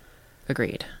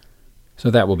 Agreed.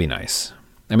 So that will be nice.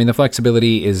 I mean, the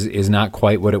flexibility is not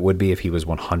quite what it would be if he was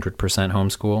 100%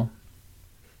 homeschool.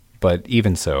 But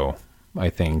even so, I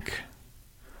think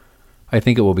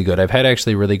it will be good. I've had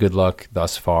actually really good luck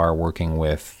thus far working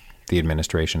with the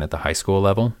administration at the high school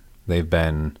level. They've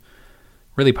been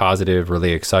really positive,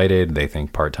 really excited. They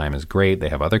think part-time is great. They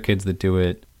have other kids that do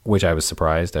it, which I was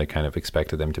surprised. I kind of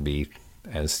expected them to be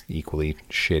as equally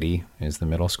shitty as the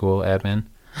middle school admin.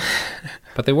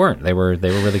 But they weren't. They were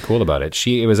really cool about it.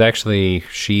 She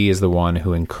is the one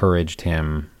who encouraged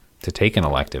him to take an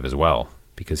elective as well,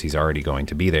 because he's already going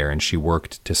to be there, and she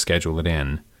worked to schedule it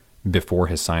in before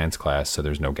his science class so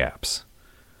there's no gaps,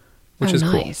 which is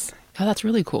nice. cool. Oh, that's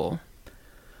really cool.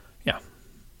 Yeah.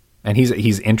 And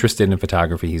he's interested in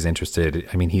photography. He's interested,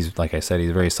 I mean, he's, like I said,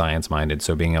 he's very science-minded,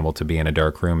 so being able to be in a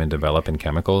dark room and develop in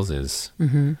chemicals it's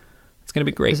going to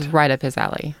be great. It's right up his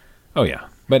alley. Oh, yeah.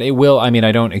 But it will, I mean,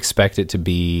 I don't expect it to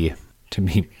be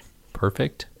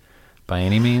perfect by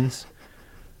any means.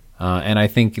 And I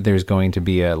think there's going to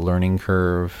be a learning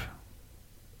curve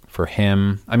for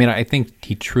him. I mean, I think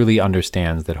he truly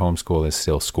understands that homeschool is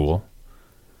still school.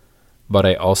 But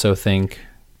I also think,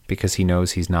 because he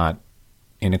knows he's not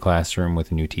in a classroom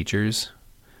with new teachers,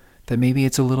 that maybe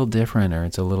it's a little different or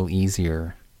it's a little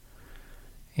easier.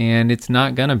 And it's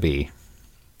not going to be.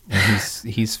 And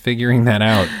he's figuring that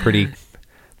out pretty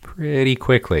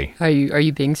quickly. Are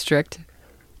you being strict?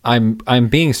 I'm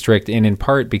being strict, and in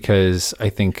part because I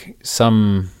think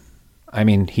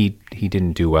he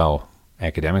didn't do well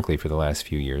academically for the last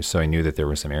few years, so I knew that there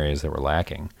were some areas that were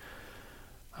lacking.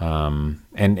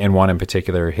 And one in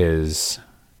particular, his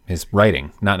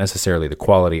writing, not necessarily the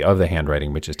quality of the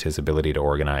handwriting, but just his ability to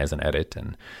organize and edit,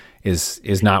 and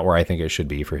is not where I think it should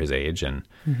be for his age. And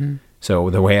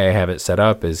so the way I have it set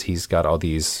up is he's got all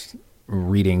these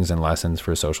readings and lessons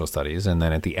for social studies, and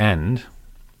then at the end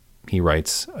he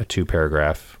writes a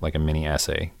 2-paragraph, like a mini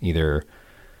essay, either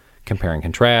compare and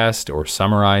contrast or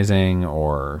summarizing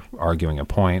or arguing a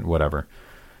point, whatever.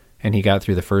 And he got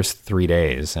through the first 3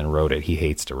 days and wrote it. He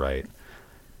hates to write.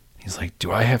 He's like,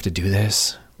 do I have to do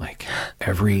this like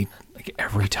every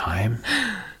time?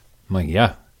 I'm like,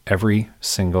 yeah, every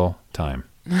single time.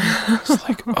 It's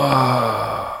like,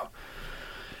 oh.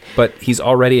 But he's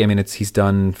already, I mean, he's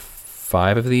done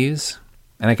 5 of these,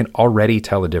 and I can already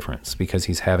tell a difference because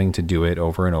he's having to do it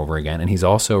over and over again. And he's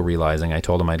also realizing, I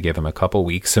told him I'd give him a couple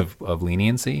weeks of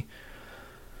leniency,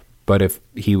 but if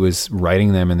he was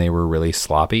writing them and they were really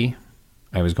sloppy,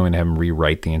 I was going to have him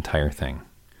rewrite the entire thing.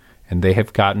 And they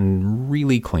have gotten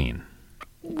really clean.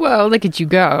 Well, look at you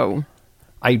go.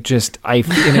 And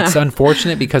it's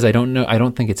unfortunate because I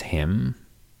don't think it's him.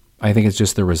 I think it's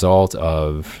just the result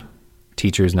of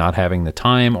teachers not having the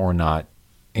time, or not,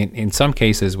 in some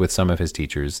cases with some of his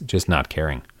teachers, just not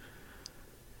caring.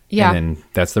 Yeah. And then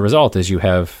that's the result, is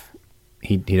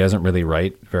he doesn't really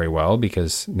write very well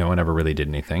because no one ever really did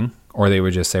anything. Or they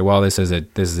would just say, well, this is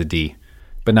a D,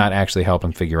 but not actually help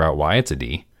him figure out why it's a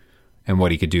D and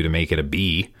what he could do to make it a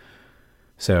B.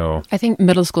 So I think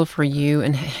middle school for you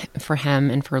and for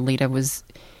him and for Lita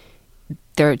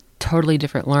they're totally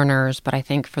different learners, but I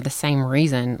think for the same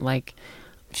reason, like,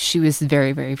 she was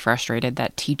very, very frustrated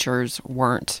that teachers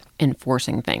weren't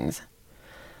enforcing things,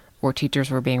 or teachers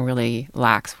were being really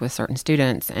lax with certain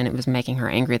students, and it was making her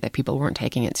angry that people weren't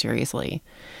taking it seriously.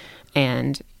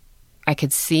 And I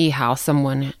could see how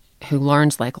someone who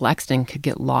learns like Lexton could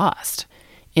get lost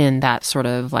in that sort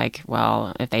of like,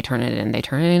 well, if they turn it in, they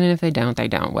turn it in, and if they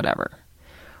don't, whatever.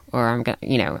 Or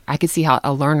I could see how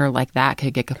a learner like that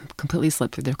could get completely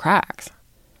slipped through the cracks.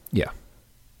 Yeah.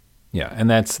 Yeah, and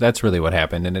that's really what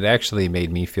happened. And it actually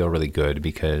made me feel really good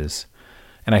because,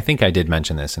 and I think I did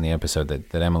mention this in the episode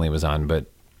that Emily was on, but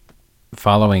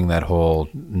following that whole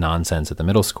nonsense at the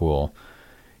middle school,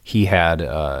 he had,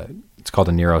 it's called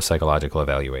a neuropsychological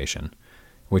evaluation,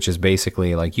 which is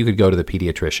basically like you could go to the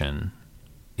pediatrician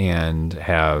and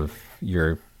have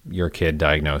your kid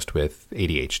diagnosed with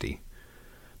ADHD.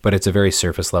 But it's a very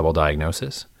surface level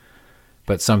diagnosis.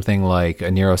 But something like a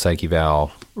neuropsych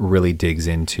eval really digs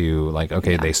into like,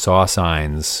 okay, they saw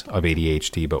signs of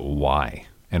ADHD, but why?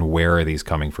 And where are these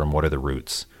coming from? What are the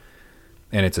roots?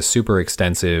 And it's a super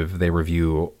extensive, they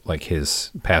review like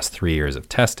his past 3 years of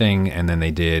testing, and then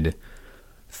they did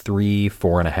 3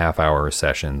 4.5-hour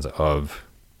sessions of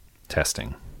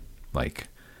testing, like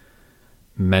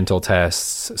mental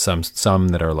tests, some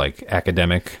that are like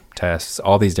academic tests,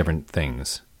 all these different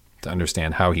things to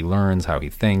understand how he learns, how he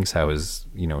thinks, how his,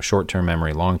 short-term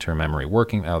memory, long-term memory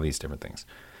working, all these different things.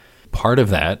 Part of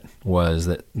that was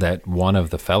that one of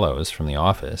the fellows from the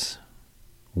office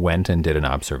went and did an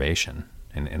observation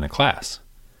in a class,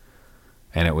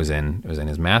 and it was in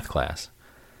his math class.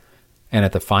 And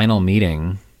at the final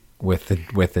meeting with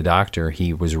the doctor,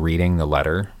 he was reading the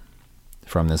letter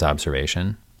from this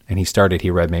observation, and he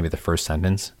read maybe the first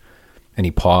sentence, and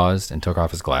he paused and took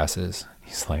off his glasses.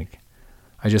 He's like,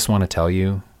 "I just want to tell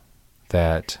you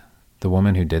that the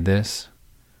woman who did this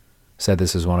said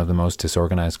this is one of the most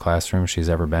disorganized classrooms she's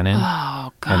ever been in."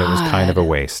 Oh, God. And it was kind of a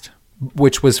waste,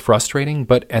 which was frustrating.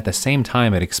 But at the same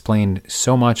time, it explained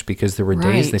so much, because there were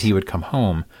days Right. that he would come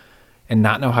home and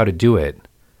not know how to do it.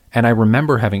 And I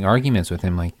remember having arguments with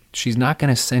him, like, she's not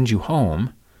going to send you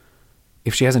home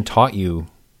if she hasn't taught you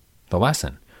the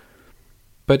lesson.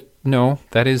 But no,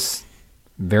 that is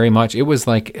very much, it was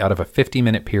like out of a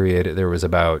 50-minute period, there was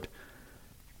about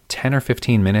 10 or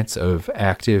 15 minutes of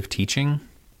active teaching,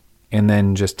 and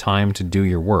then just time to do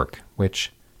your work,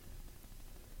 which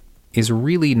is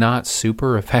really not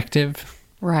super effective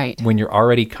Right. when you're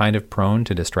already kind of prone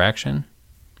to distraction.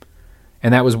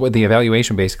 And that was what the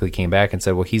evaluation basically came back and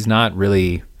said, well, he's not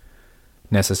really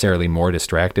necessarily more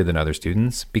distracted than other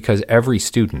students, because every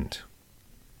student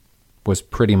was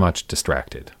pretty much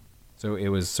distracted. So it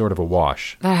was sort of a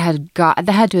wash. That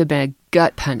had to have been a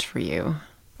gut punch for you.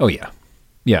 Oh yeah.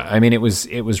 Yeah, I mean, it was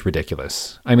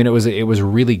ridiculous. I mean, it was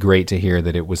really great to hear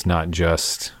that it was not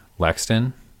just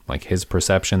Lexton, like his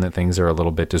perception that things are a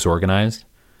little bit disorganized.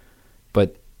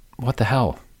 But what the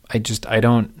hell? I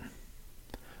don't,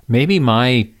 maybe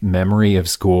my memory of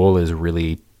school is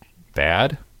really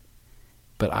bad,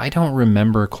 but I don't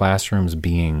remember classrooms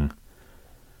being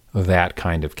that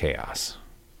kind of chaos.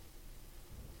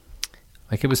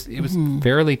 Like it was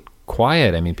fairly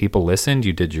quiet. I mean, people listened,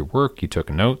 you did your work, you took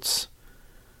notes.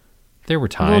 There were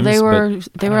times. Well,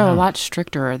 they were a a lot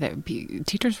stricter.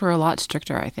 Teachers were a lot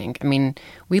stricter, I think. I mean,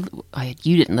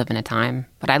 you didn't live in a time,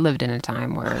 but I lived in a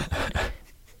time where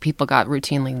people got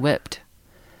routinely whipped.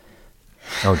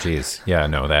 Oh, geez. Yeah,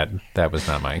 no, that was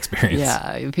not my experience.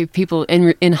 Yeah, people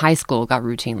in high school got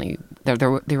routinely.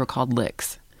 They were called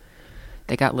licks.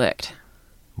 They got licked.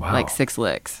 Wow. Like 6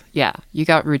 licks. Yeah, you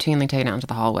got routinely taken out into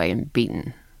the hallway and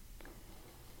beaten.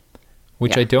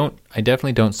 Which Yeah. I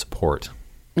definitely don't support.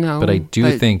 No, But I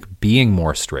do think being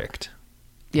more strict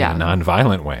in a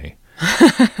nonviolent way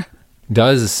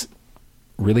does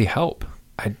really help.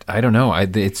 I don't know.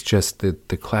 It's just that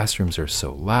the classrooms are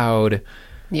so loud.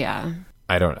 Yeah.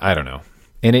 I don't know.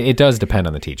 And it does depend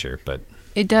on the teacher, but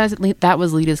It does. That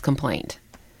was Lita's complaint.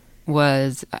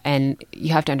 And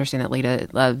you have to understand that Lita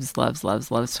loves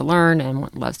to learn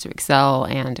and loves to excel.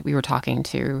 And we were talking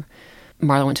to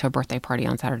Marla went to a birthday party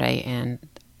on Saturday, and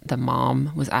the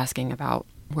mom was asking about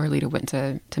where Lita went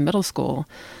to middle school.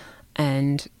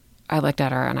 And I looked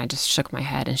at her and I just shook my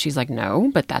head, and she's like, "No,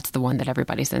 but that's the one that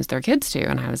everybody sends their kids to."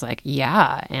 And I was like,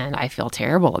 "Yeah." And I feel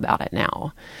terrible about it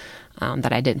now,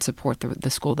 that I didn't support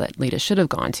the school that Lita should have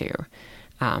gone to.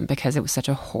 Because it was such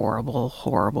a horrible,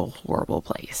 horrible, horrible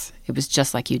place. It was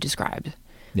just like you described.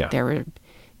 yeah.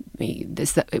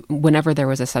 Whenever there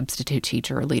was a substitute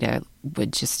teacher, Lita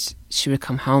she would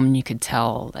come home and you could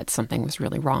tell that something was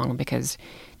really wrong, because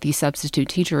these substitute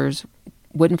teachers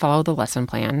wouldn't follow the lesson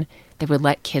plan. They would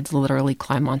let kids literally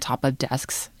climb on top of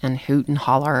desks and hoot and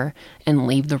holler and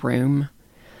leave the room.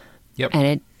 Yep.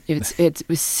 And it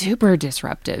was super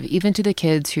disruptive, even to the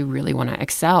kids who really want to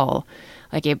excel.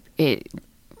 Like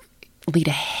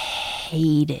Lita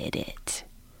hated it.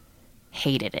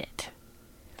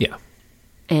 Yeah.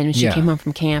 And she Yeah. came home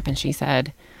from camp and she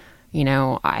said,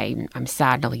 I'm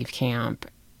sad to leave camp.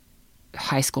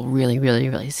 High school really, really,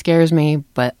 really scares me,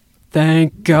 but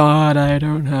thank God I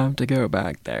don't have to go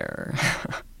back there.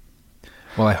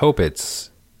 Well, I hope it's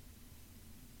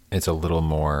a little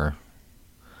more,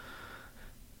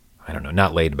 I don't know,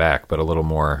 not laid back, but a little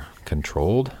more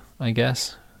controlled, I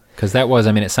guess. Because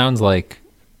it sounds like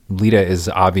Lita is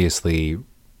obviously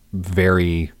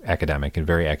very academic and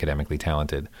very academically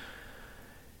talented.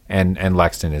 And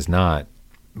Lexton is not.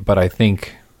 But I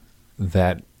think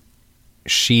that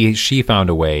she found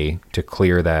a way to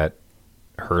clear that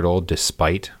hurdle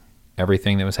despite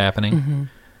everything that was happening. Mm-hmm.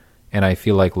 And I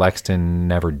feel like Lexton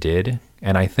never did.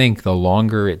 And I think the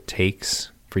longer it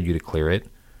takes for you to clear it,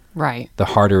 Right. the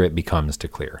harder it becomes to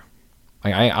clear.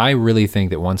 I really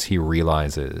think that once he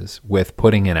realizes with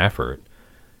putting in effort,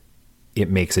 it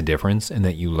makes a difference and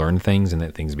that you learn things and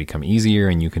that things become easier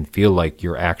and you can feel like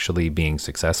you're actually being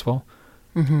successful,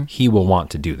 he will want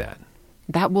to do that.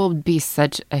 That will be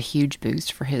such a huge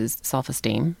boost for his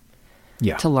self-esteem.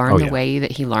 Yeah. To learn the way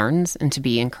that he learns and to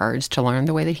be encouraged to learn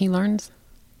the way that he learns.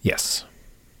 Yes.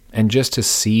 And just to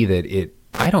see that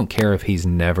I don't care if he's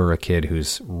never a kid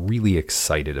who's really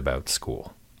excited about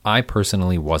school. I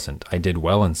personally wasn't. I did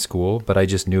well in school, but I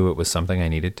just knew it was something I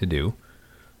needed to do.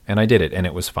 And I did it, and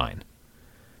it was fine.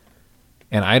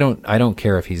 And I don't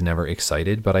care if he's never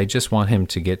excited, but I just want him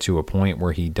to get to a point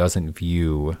where he doesn't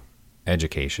view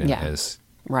education as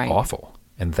awful.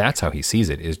 And that's how he sees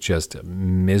it, is just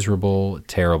miserable,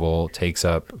 terrible, takes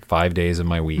up 5 days of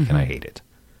my week, and I hate it.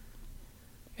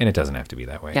 And it doesn't have to be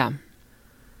that way. Yeah.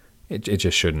 It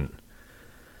just shouldn't.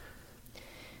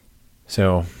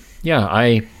 So, yeah,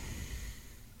 I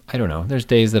don't know. There's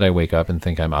days that I wake up and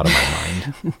think I'm out of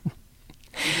my mind.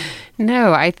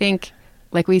 No, I think,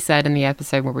 like we said in the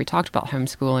episode where we talked about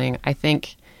homeschooling, I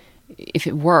think if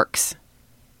it works,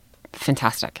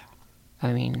 fantastic.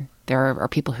 I mean, there are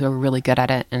people who are really good at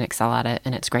it and excel at it,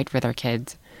 and it's great for their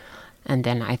kids. And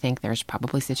then I think there's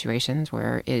probably situations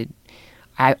where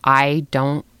I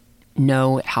don't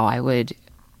know how I would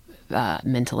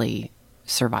mentally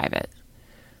survive it.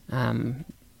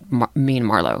 Me and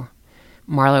Marlo,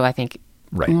 I think.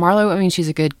 Right. Marlo, I mean, she's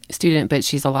a good student, but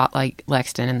she's a lot like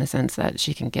Lexton in the sense that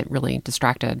she can get really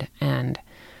distracted and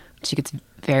she gets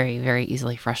very, very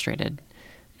easily frustrated.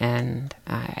 And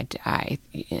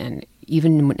and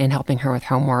even in helping her with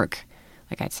homework,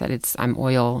 like I said, I'm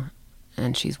oil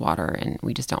and she's water, and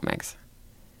we just don't mix.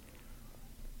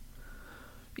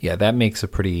 Yeah, that makes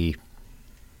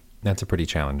that's a pretty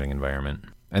challenging environment.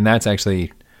 And that's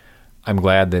actually, I'm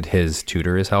glad that his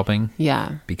tutor is helping.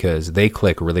 Yeah. Because they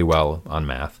click really well on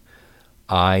math.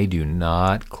 I do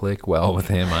not click well with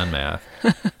him on math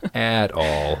at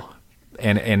all.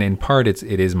 And in part it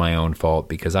is my own fault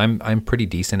because I'm pretty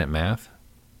decent at math,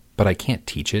 but I can't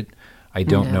teach it. I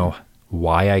don't know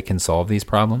why I can solve these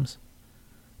problems,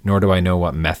 nor do I know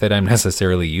what method I'm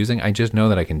necessarily using. I just know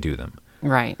that I can do them.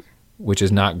 Right. Which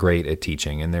is not great at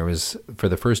teaching. And there was, for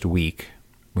the first week,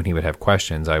 when he would have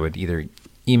questions, I would either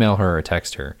email her or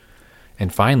text her.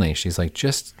 And finally, she's like,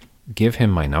 just give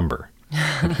him my number.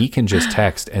 And he can just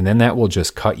text, and then that will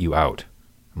just cut you out.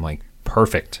 I'm like,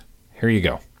 perfect. Here you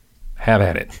go. Have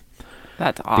at it.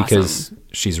 That's awesome. Because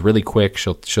she's really quick.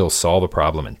 She'll solve a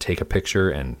problem and take a picture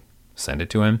and send it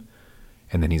to him.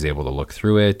 And then he's able to look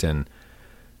through it, and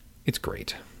it's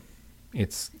great.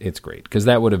 It's great. Because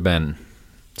that would have been,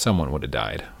 someone would have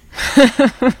died.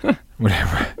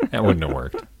 Whatever. That wouldn't have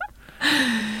worked.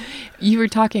 You were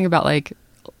talking about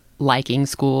liking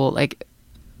school.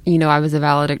 I was a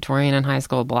valedictorian in high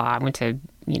school, blah. I went to,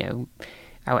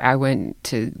 I went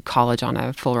to college on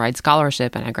a full ride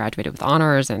scholarship and I graduated with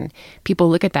honors, and people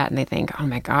look at that and they think, oh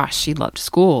my gosh, she loved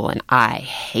school. And I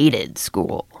hated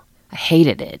school. I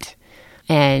hated it.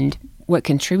 And what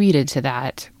contributed to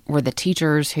that were the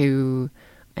teachers who,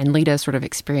 and Lita sort of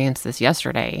experienced this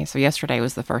yesterday. So yesterday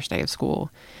was the first day of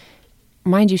school.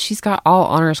 Mind you, she's got all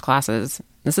honors classes.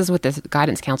 This is what this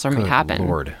guidance counselor made happen.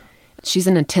 Lord. She's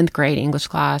in a 10th grade English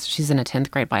class. She's in a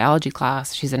 10th grade biology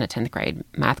class. She's in a 10th grade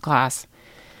math class,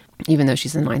 even though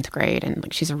she's in 9th grade.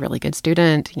 And she's a really good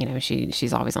student.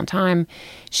 She's always on time.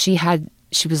 She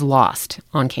was lost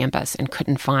on campus and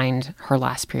couldn't find her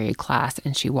last period class.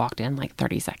 And she walked in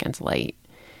 30 seconds late.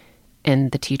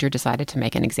 And the teacher decided to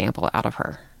make an example out of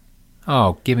her.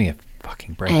 Oh, give me a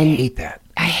fucking break. I hate that.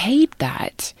 I hate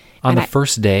that. On the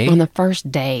first day? On the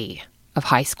first day of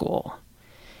high school.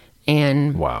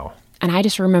 And wow. And I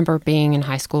just remember being in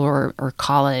high school or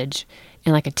college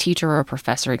and a teacher or a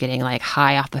professor getting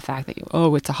high off the fact that,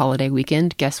 it's a holiday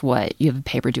weekend. Guess what? You have a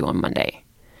paper due on Monday.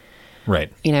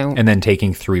 Right. And then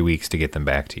taking 3 weeks to get them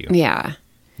back to you. Yeah.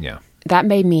 Yeah. That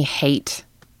made me hate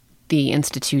the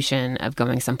institution of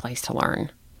going someplace to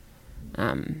learn.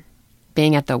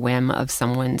 Being at the whim of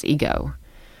someone's ego.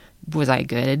 Was I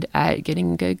good at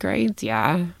getting good grades?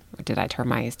 Yeah. Or did I turn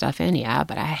my stuff in? Yeah,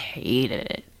 but I hated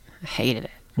it. I hated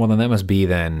it. Well, then that must be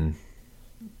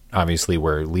obviously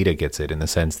where Lita gets it, in the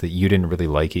sense that you didn't really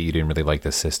like it, you didn't really like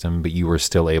the system, but you were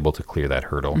still able to clear that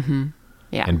hurdle. Mm-hmm.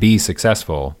 Yeah. And be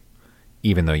successful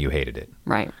even though you hated it.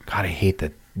 Right. God, I hate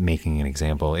that making an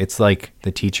example. It's like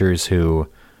the teachers who,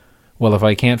 well, if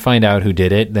I can't find out who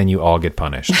did it, then you all get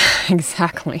punished.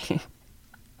 Exactly.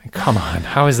 Come on.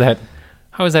 How is that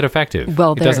effective?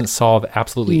 Well, it doesn't solve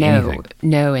absolutely anything.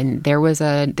 No, and there's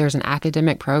an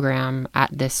academic program at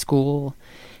this school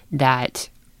that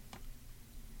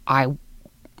I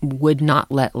would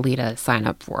not let Lita sign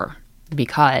up for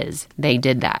because they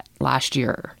did that last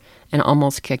year and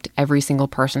almost kicked every single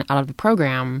person out of the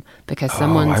program because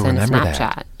someone I sent a remember Snapchat.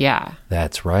 that. Yeah.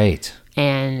 That's right.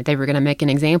 And they were going to make an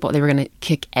example. They were going to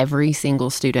kick every single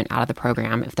student out of the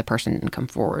program if the person didn't come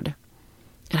forward.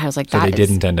 And I was like, So they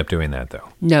didn't end up doing that, though.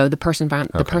 No, the person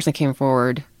came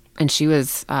forward, and she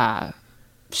was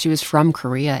from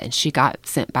Korea, and she got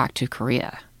sent back to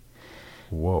Korea.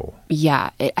 Whoa. Yeah,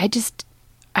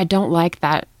 I don't like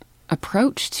that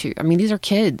approach to. I mean, these are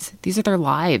kids. These are their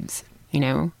lives. You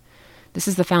know, this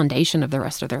is the foundation of the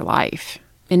rest of their life.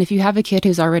 And if you have a kid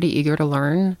who's already eager to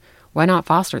learn, why not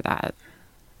foster that?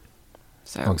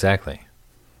 So Exactly.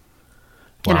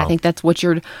 And I Wow. think that's what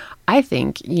I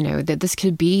think, you know, that this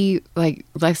could be like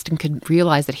Lexington could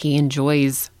realize that he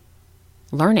enjoys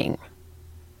learning.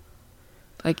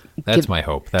 Like That's my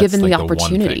hope. That's given like the the one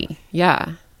opportunity. thing.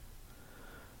 Yeah.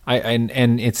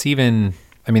 And it's even,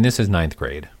 I mean, this is 9th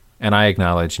grade. And I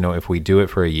acknowledge, you know, if we do it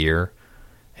for a year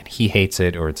and he hates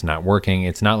it or it's not working,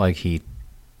 it's not like he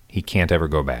can't ever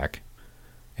go back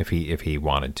if he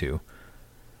wanted to.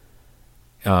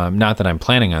 Not that I'm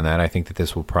planning on that. I think that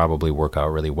this will probably work out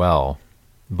really well.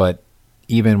 But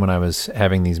even when I was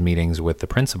having these meetings with the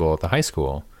principal at the high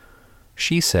school,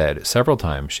 she said several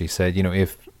times, she said, you know,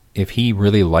 if he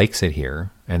really likes it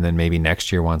here and then maybe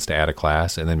next year wants to add a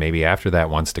class and then maybe after that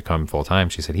wants to come full time,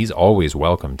 she said he's always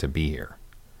welcome to be here,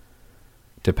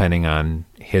 depending on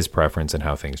his preference and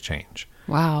how things change.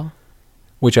 Wow.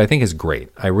 Which I think is great.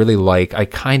 I really like, I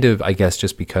guess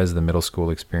just because the middle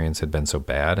school experience had been so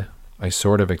bad, I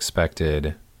sort of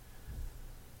expected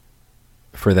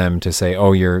for them to say,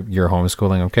 oh, you're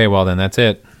homeschooling. Okay, well then that's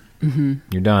it. Mm-hmm.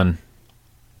 You're done.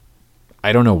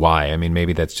 I don't know why. I mean,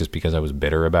 maybe that's just because I was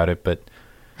bitter about it, but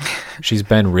she's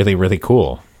been really, really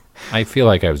cool. I feel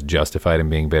like I was justified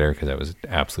in being bitter because I was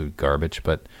absolute garbage,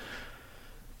 but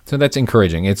so that's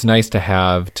encouraging. It's nice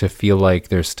to feel like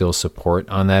there's still support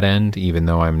on that end, even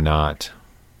though I'm not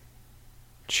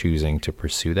choosing to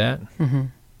pursue that. Mm-hmm.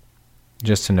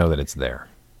 Just to know that it's there.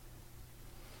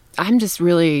 I'm just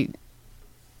really,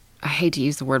 I hate to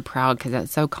use the word proud because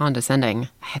that's so condescending.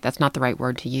 That's not the right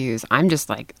word to use. I'm just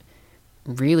like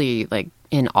really like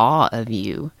in awe of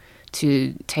you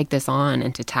to take this on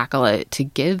and to tackle it, to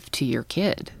give to your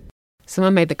kid.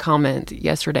 Someone made the comment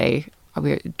yesterday,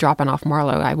 we were dropping off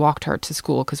Marlo. I walked her to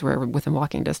school because we're within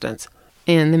walking distance.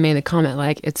 And they made the comment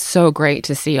like, it's so great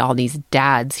to see all these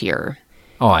dads here.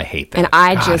 Oh, I hate that. And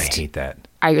I God, just I hate that.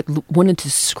 I wanted to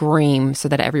scream so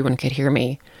that everyone could hear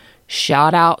me.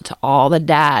 Shout out to all the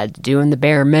dads doing the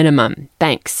bare minimum.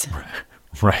 Thanks.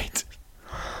 Right.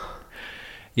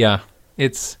 Yeah,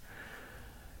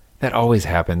 that always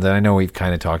happens. And I know we've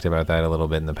kind of talked about that a little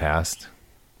bit in the past,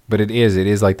 but it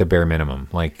is like the bare minimum.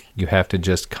 Like you have to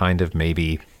just kind of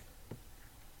maybe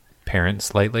parent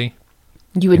slightly.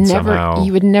 You would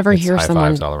never it's hear high someone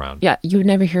fives all around. Yeah, you would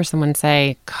never hear someone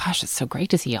say, "Gosh, it's so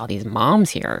great to see all these moms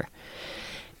here."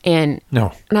 And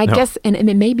I guess, and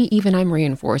it maybe even I'm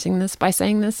reinforcing this by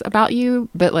saying this about you,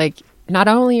 but like, not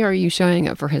only are you showing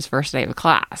up for his first day of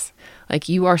class, like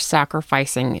you are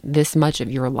sacrificing this much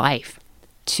of your life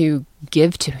to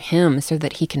give to him so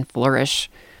that he can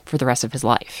flourish for the rest of his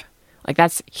life. Like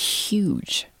that's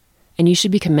huge. And you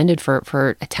should be commended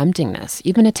for attempting this,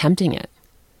 even attempting it.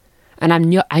 And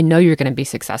I know you're going to be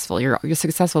successful. You're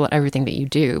successful at everything that you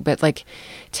do, but like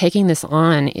taking this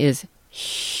on is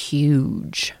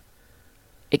huge.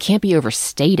 It can't be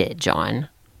overstated, John.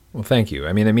 Well, thank you.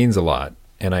 I mean, it means a lot,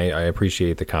 and I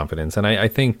appreciate the confidence. And I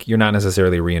think you're not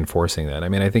necessarily reinforcing that. I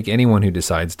mean, I think anyone who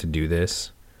decides to do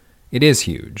this, it is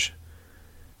huge.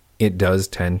 It does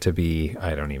tend to be,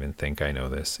 I don't even think I know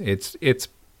this.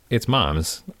 It's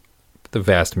moms the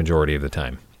vast majority of the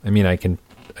time. I mean, I can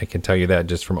tell you that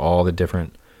just from all the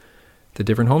different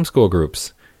homeschool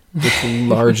groups. It's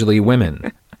largely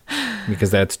women.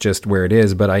 Because that's just where it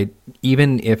is. But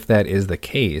even if that is the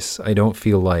case, I don't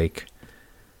feel like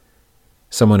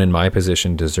someone in my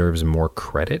position deserves more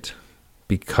credit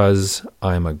because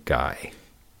I'm a guy.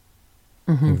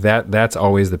 Mm-hmm. That's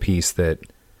always the piece that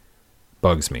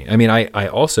bugs me. I mean, I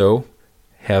also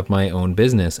have my own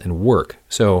business and work.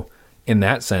 So in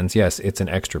that sense, yes, it's an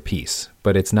extra piece.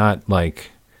 But it's not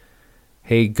like,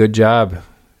 hey, good job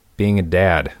being a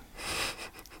dad.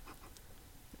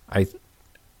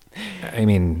 I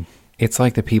mean, it's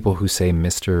like the people who say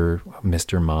Mr.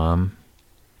 Mom.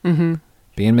 Mm-hmm.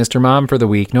 Being Mr. Mom for the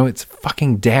week. No, it's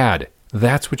fucking dad.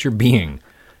 That's what you're being.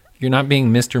 You're not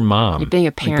being Mr. Mom. You're being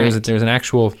a parent. Like there's an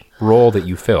actual role that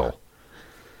you fill.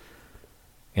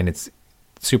 And it's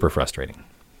super frustrating.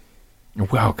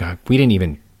 Wow, God, we didn't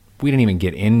even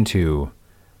get into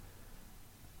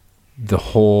the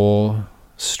whole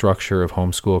structure of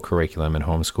homeschool curriculum and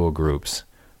homeschool groups,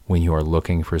 when you are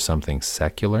looking for something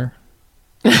secular.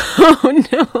 Oh,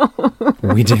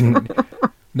 no. We didn't.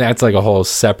 That's like a whole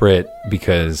separate,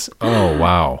 because, oh,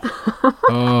 wow.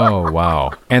 Oh,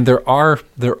 wow. And there are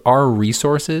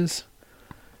resources,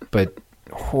 but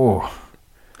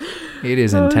it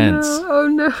is intense. Oh,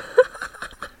 no.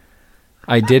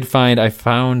 I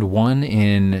found one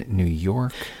in New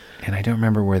York, and I don't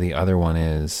remember where the other one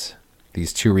is.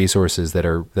 These two resources that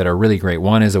are really great.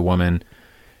 One is a woman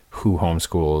who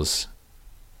homeschools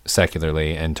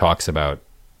secularly and talks about,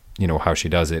 how she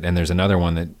does it. And there's another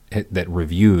one that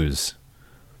reviews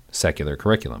secular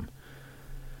curriculum.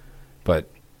 But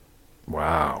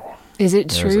wow. Is it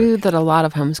true that a lot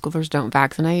of homeschoolers don't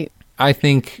vaccinate? I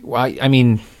think, I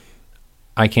mean,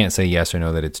 I can't say yes or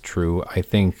no that it's true. I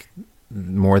think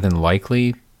more than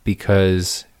likely,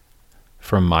 because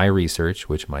from my research,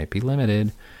 which might be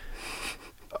limited,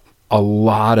 a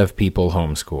lot of people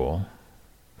homeschool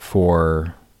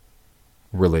for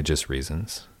religious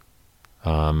reasons.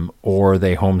 Or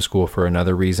they homeschool for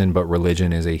another reason, but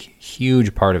religion is a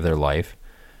huge part of their life.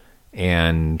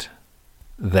 And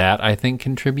that, I think,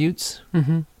 contributes,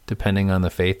 depending on the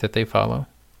faith that they follow.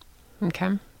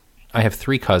 Okay. I have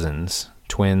 3 cousins,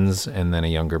 twins, and then a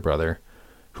younger brother,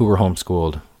 who were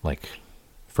homeschooled, like,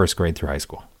 first grade through high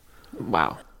school.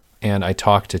 Wow. And I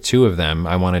talked to 2 of them.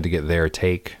 I wanted to get their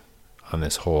take on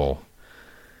this whole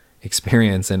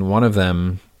experience. And one of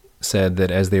them said that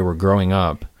as they were growing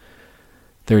up,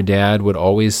 their dad would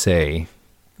always say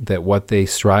that what they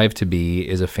strive to be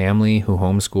is a family who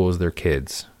homeschools their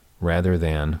kids rather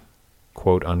than,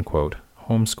 quote unquote,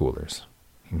 homeschoolers.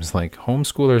 He was like,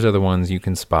 homeschoolers are the ones you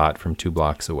can spot from 2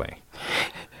 blocks away.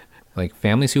 Like,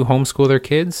 families who homeschool their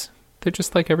kids, they're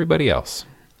just like everybody else.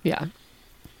 Yeah.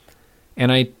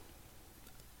 And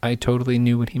I totally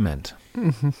knew what he meant.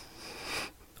 Mm-hmm.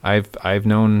 I've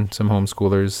known some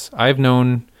homeschoolers. I've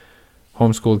known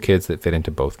homeschooled kids that fit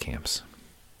into both camps.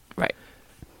 Right.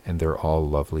 And they're all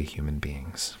lovely human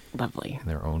beings. Lovely. In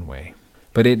their own way.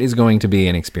 But it is going to be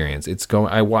an experience.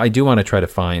 I do want to try to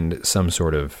find some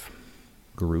sort of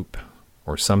group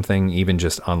or something, even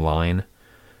just online.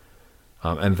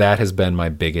 And that has been my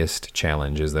biggest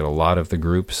challenge, is that a lot of the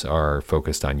groups are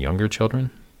focused on younger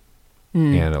children.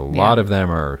 And a lot of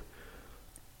them are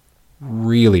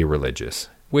really religious,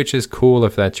 which is cool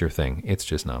if that's your thing. It's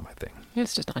just not my thing.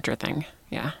 It's just not your thing.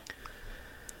 Yeah.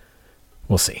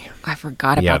 We'll see. I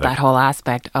forgot about that whole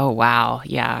aspect. Oh, wow.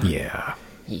 Yeah. Yeah.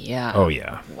 Yeah. Oh,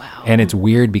 yeah. Wow. And it's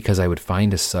weird because I would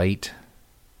find a site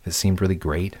that seemed really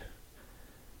great.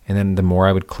 And then the more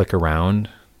I would click around,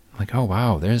 I'm like, oh,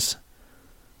 wow, there's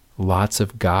lots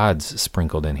of gods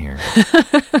sprinkled in here.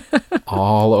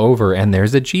 All over. And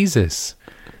there's a Jesus.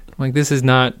 I'm like, this is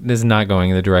not going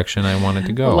in the direction I want it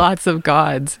to go. Lots of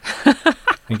gods.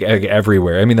 Like,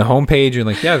 everywhere. I mean, the homepage, you're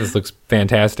like, yeah, this looks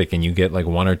fantastic. And you get like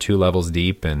 1 or 2 levels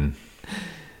deep, and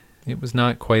it was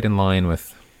not quite in line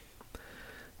with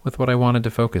what I wanted to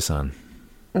focus on.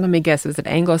 Let me guess, is it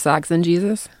Anglo-Saxon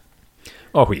Jesus?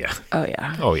 Oh, yeah. Oh,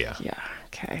 yeah. Oh, yeah. Yeah.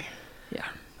 Okay. Yeah.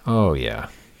 Oh, yeah.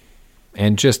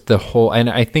 And just the whole, and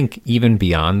I think even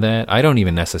beyond that, I don't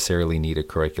even necessarily need a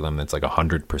curriculum that's like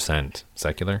 100%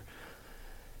 secular.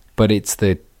 But it's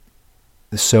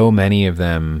so many of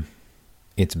them,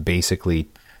 it's basically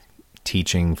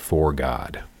teaching for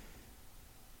God.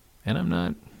 And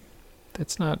no.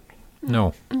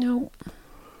 No.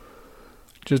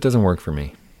 It just doesn't work for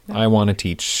me. I want to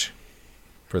teach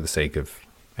for the sake of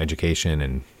education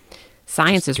and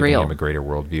science is real. Him a greater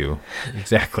worldview.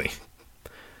 Exactly.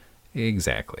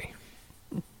 Exactly.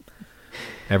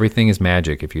 Everything is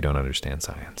magic if you don't understand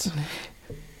science.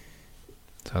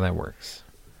 That's how that works.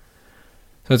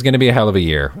 So it's going to be a hell of a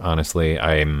year, honestly.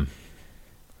 I've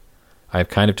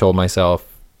kind of told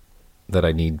myself that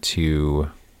I need to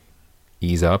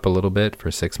ease up a little bit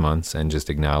for 6 months and just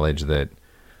acknowledge that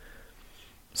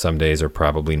some days are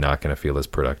probably not going to feel as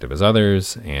productive as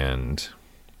others, and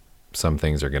some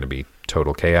things are going to be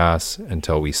total chaos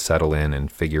until we settle in and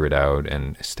figure it out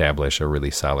and establish a really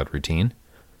solid routine.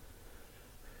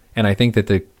 And I think that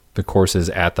the courses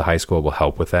at the high school will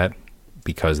help with that,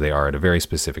 because they are at a very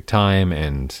specific time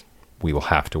and we will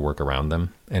have to work around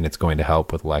them. And it's going to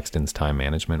help with Lexton's time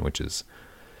management, which is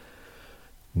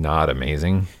not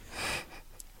amazing.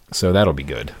 So that'll be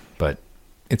good, but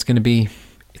it's going to be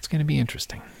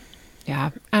interesting.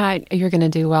 Yeah, you're going to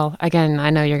do well. Again,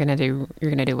 I know you're going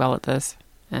to do well at this,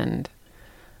 and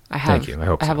I have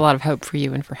a lot of hope for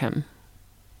you and for him.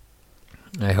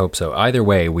 I hope so. Either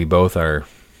way, we both are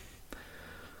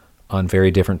on very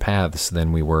different paths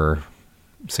than we were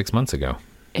 6 months ago.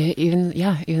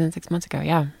 Even 6 months ago,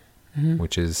 yeah.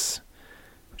 which is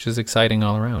exciting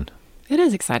all around. It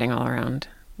is exciting all around.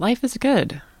 Life is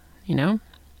good, you know?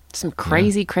 Some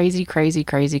crazy shit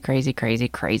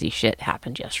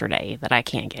happened yesterday that I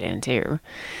can't get into.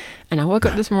 And I woke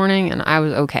up this morning and I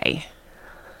was okay.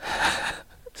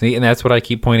 See, and that's what I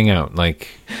keep pointing out. Like,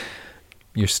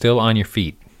 you're still on your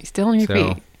feet. You're still on your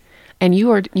feet. And you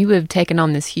have taken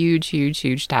on this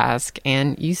huge task,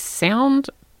 and you sound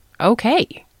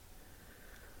okay.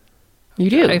 You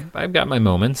do. I've got my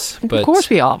moments, but of course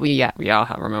we all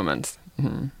have our moments.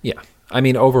 Mm-hmm. Yeah. I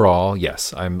mean, overall,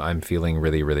 yes, I'm feeling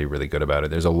really, really, really good about it.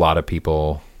 There's a lot of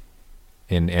people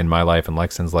in my life and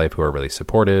Lexon's life who are really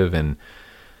supportive, and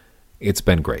it's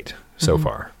been great so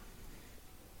far.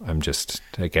 I'm just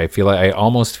like, I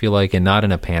almost feel like, and not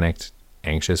in a panicked,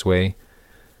 anxious way,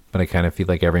 but I kind of feel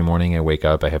like every morning I wake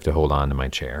up, I have to hold on to my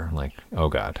chair. I'm like, oh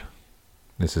God,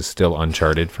 this is still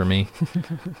uncharted for me.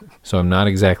 So I'm not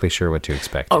exactly sure what to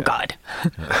expect. Oh God.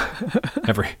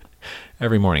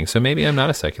 Every morning. So maybe I'm not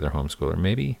a secular homeschooler.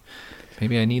 Maybe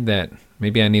I need that.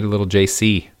 Maybe I need a little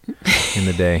JC in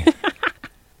the day.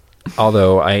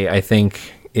 Although I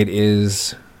think it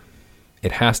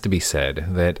has to be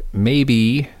said that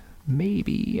maybe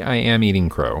I am eating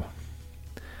crow.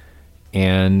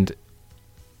 And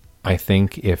I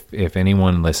think if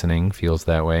anyone listening feels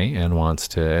that way and wants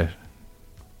to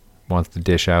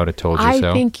dish out a told you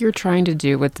so. I think you're trying to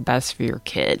do what's best for your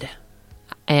kid.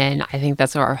 And I think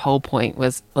that's our whole point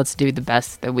was, let's do the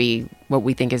best what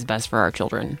we think is best for our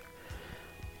children.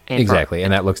 Exactly.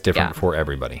 And that looks different for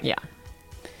everybody. Yeah.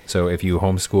 So if you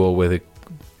homeschool with a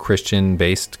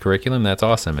Christian-based curriculum, that's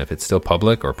awesome. If it's still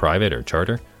public or private or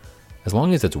charter, as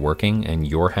long as it's working and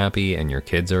you're happy and your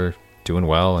kids are doing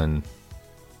well, and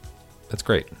that's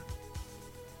great.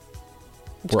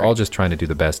 We're all just trying to do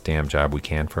the best damn job we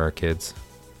can for our kids.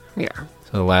 Yeah.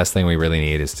 So the last thing we really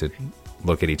need is to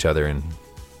look at each other and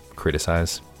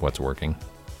criticize what's working.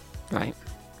 Right.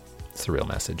 It's the real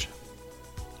message.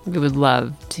 We would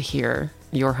love to hear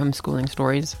your homeschooling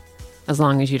stories, as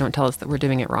long as you don't tell us that we're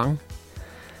doing it wrong.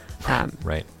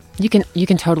 Right. You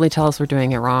can totally tell us we're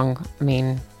doing it wrong. I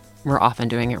mean, we're often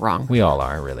doing it wrong. We all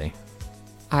are, really.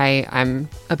 I'm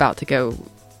about to go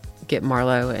get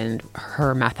Marlo, and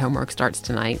her math homework starts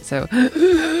tonight. So,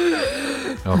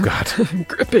 oh God, I'm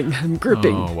gripping.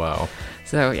 Oh wow.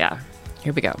 So yeah,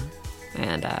 here we go.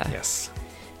 And yes.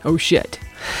 Oh shit.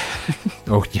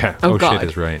 Oh yeah. Oh God. Shit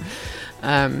is right.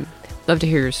 Love to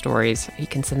hear your stories. You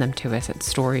can send them to us at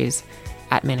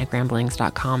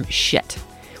stories@manicramblings.com. Shit.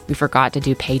 We forgot to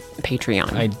do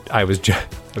Patreon. I was just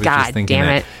thinking damn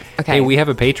that. it. Okay. Hey, we have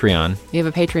a Patreon. You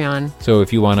have a Patreon. So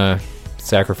if you want to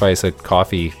sacrifice a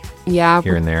coffee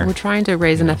here and there. We're trying to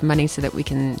raise enough money so that we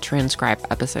can transcribe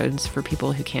episodes for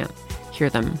people who can't hear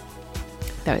them.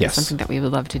 That is something that we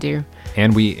would love to do.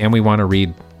 And we want to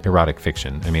read erotic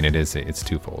fiction. I mean, it's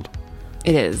twofold.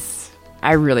 It is.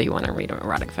 I really want to read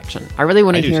erotic fiction. I really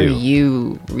want to hear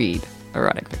you read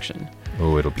erotic fiction.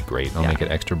 Oh, it'll be great. I'll make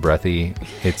it extra breathy.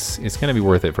 It's going to be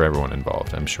worth it for everyone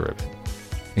involved, I'm sure of it.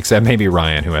 Except maybe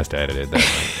Ryan, who has to edit it.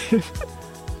 That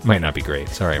might not be great.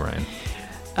 Sorry, Ryan.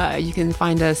 You can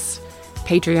find us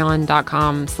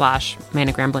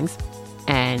patreon.com/manicramblings.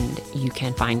 And you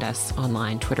can find us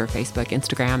online, Twitter, Facebook,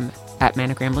 Instagram,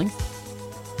 @manicramblings.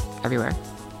 Everywhere.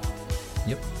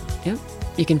 Yep.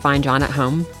 You can find John at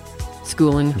home,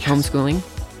 homeschooling.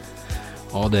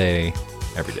 All day,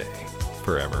 every day,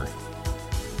 forever.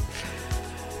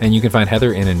 And you can find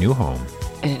Heather in a new home.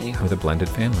 With a blended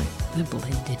family. A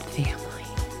blended family.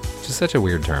 It's just such a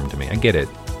weird term to me. I get it.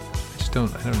 I just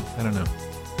don't know.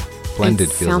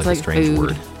 Blended feels like a strange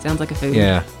word. Sounds like a food.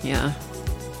 Yeah. Yeah.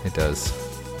 It does.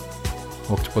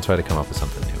 We'll try to come up with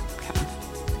something new. Okay.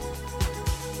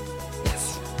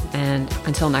 Yes. And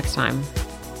until next time,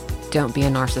 don't be a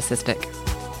narcissistic.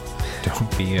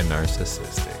 Don't be a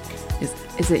narcissistic.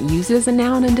 Is it used as a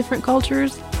noun in different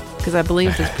cultures? Because I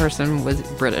believe this person was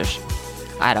British.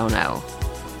 I don't know.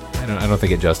 I don't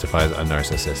think it justifies a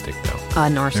narcissistic, though. A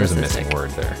narcissistic. There's a missing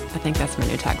word there. I think that's my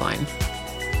new tagline.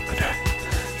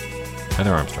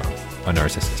 Heather Armstrong, a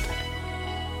narcissistic.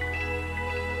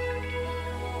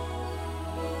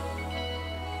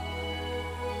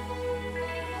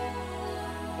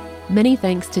 Many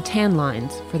thanks to Tan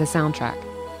Lines for the soundtrack,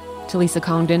 to Lisa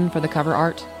Congdon for the cover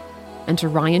art, and to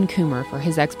Ryan Coomer for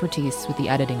his expertise with the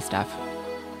editing stuff.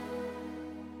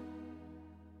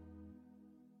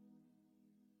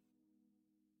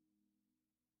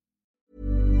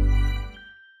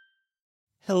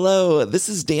 Hello, this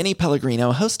is Danny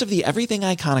Pellegrino, host of the Everything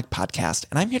Iconic podcast,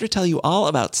 and I'm here to tell you all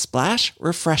about Splash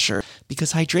Refresher,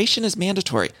 because hydration is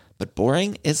mandatory, but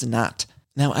boring is not.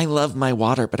 Now, I love my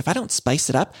water, but if I don't spice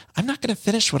it up, I'm not going to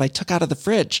finish what I took out of the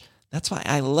fridge. That's why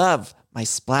I love my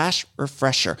Splash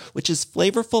Refresher, which is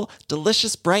flavorful,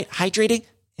 delicious, bright, hydrating,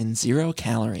 and 0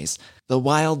 calories. The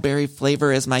wild berry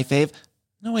flavor is my fave.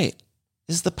 No, wait.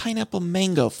 Is the pineapple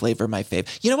mango flavor my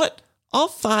fave? You know what? All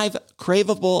 5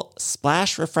 craveable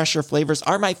Splash Refresher flavors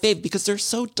are my fave because they're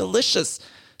so delicious.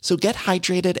 So get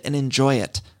hydrated and enjoy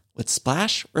it with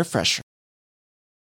Splash Refresher.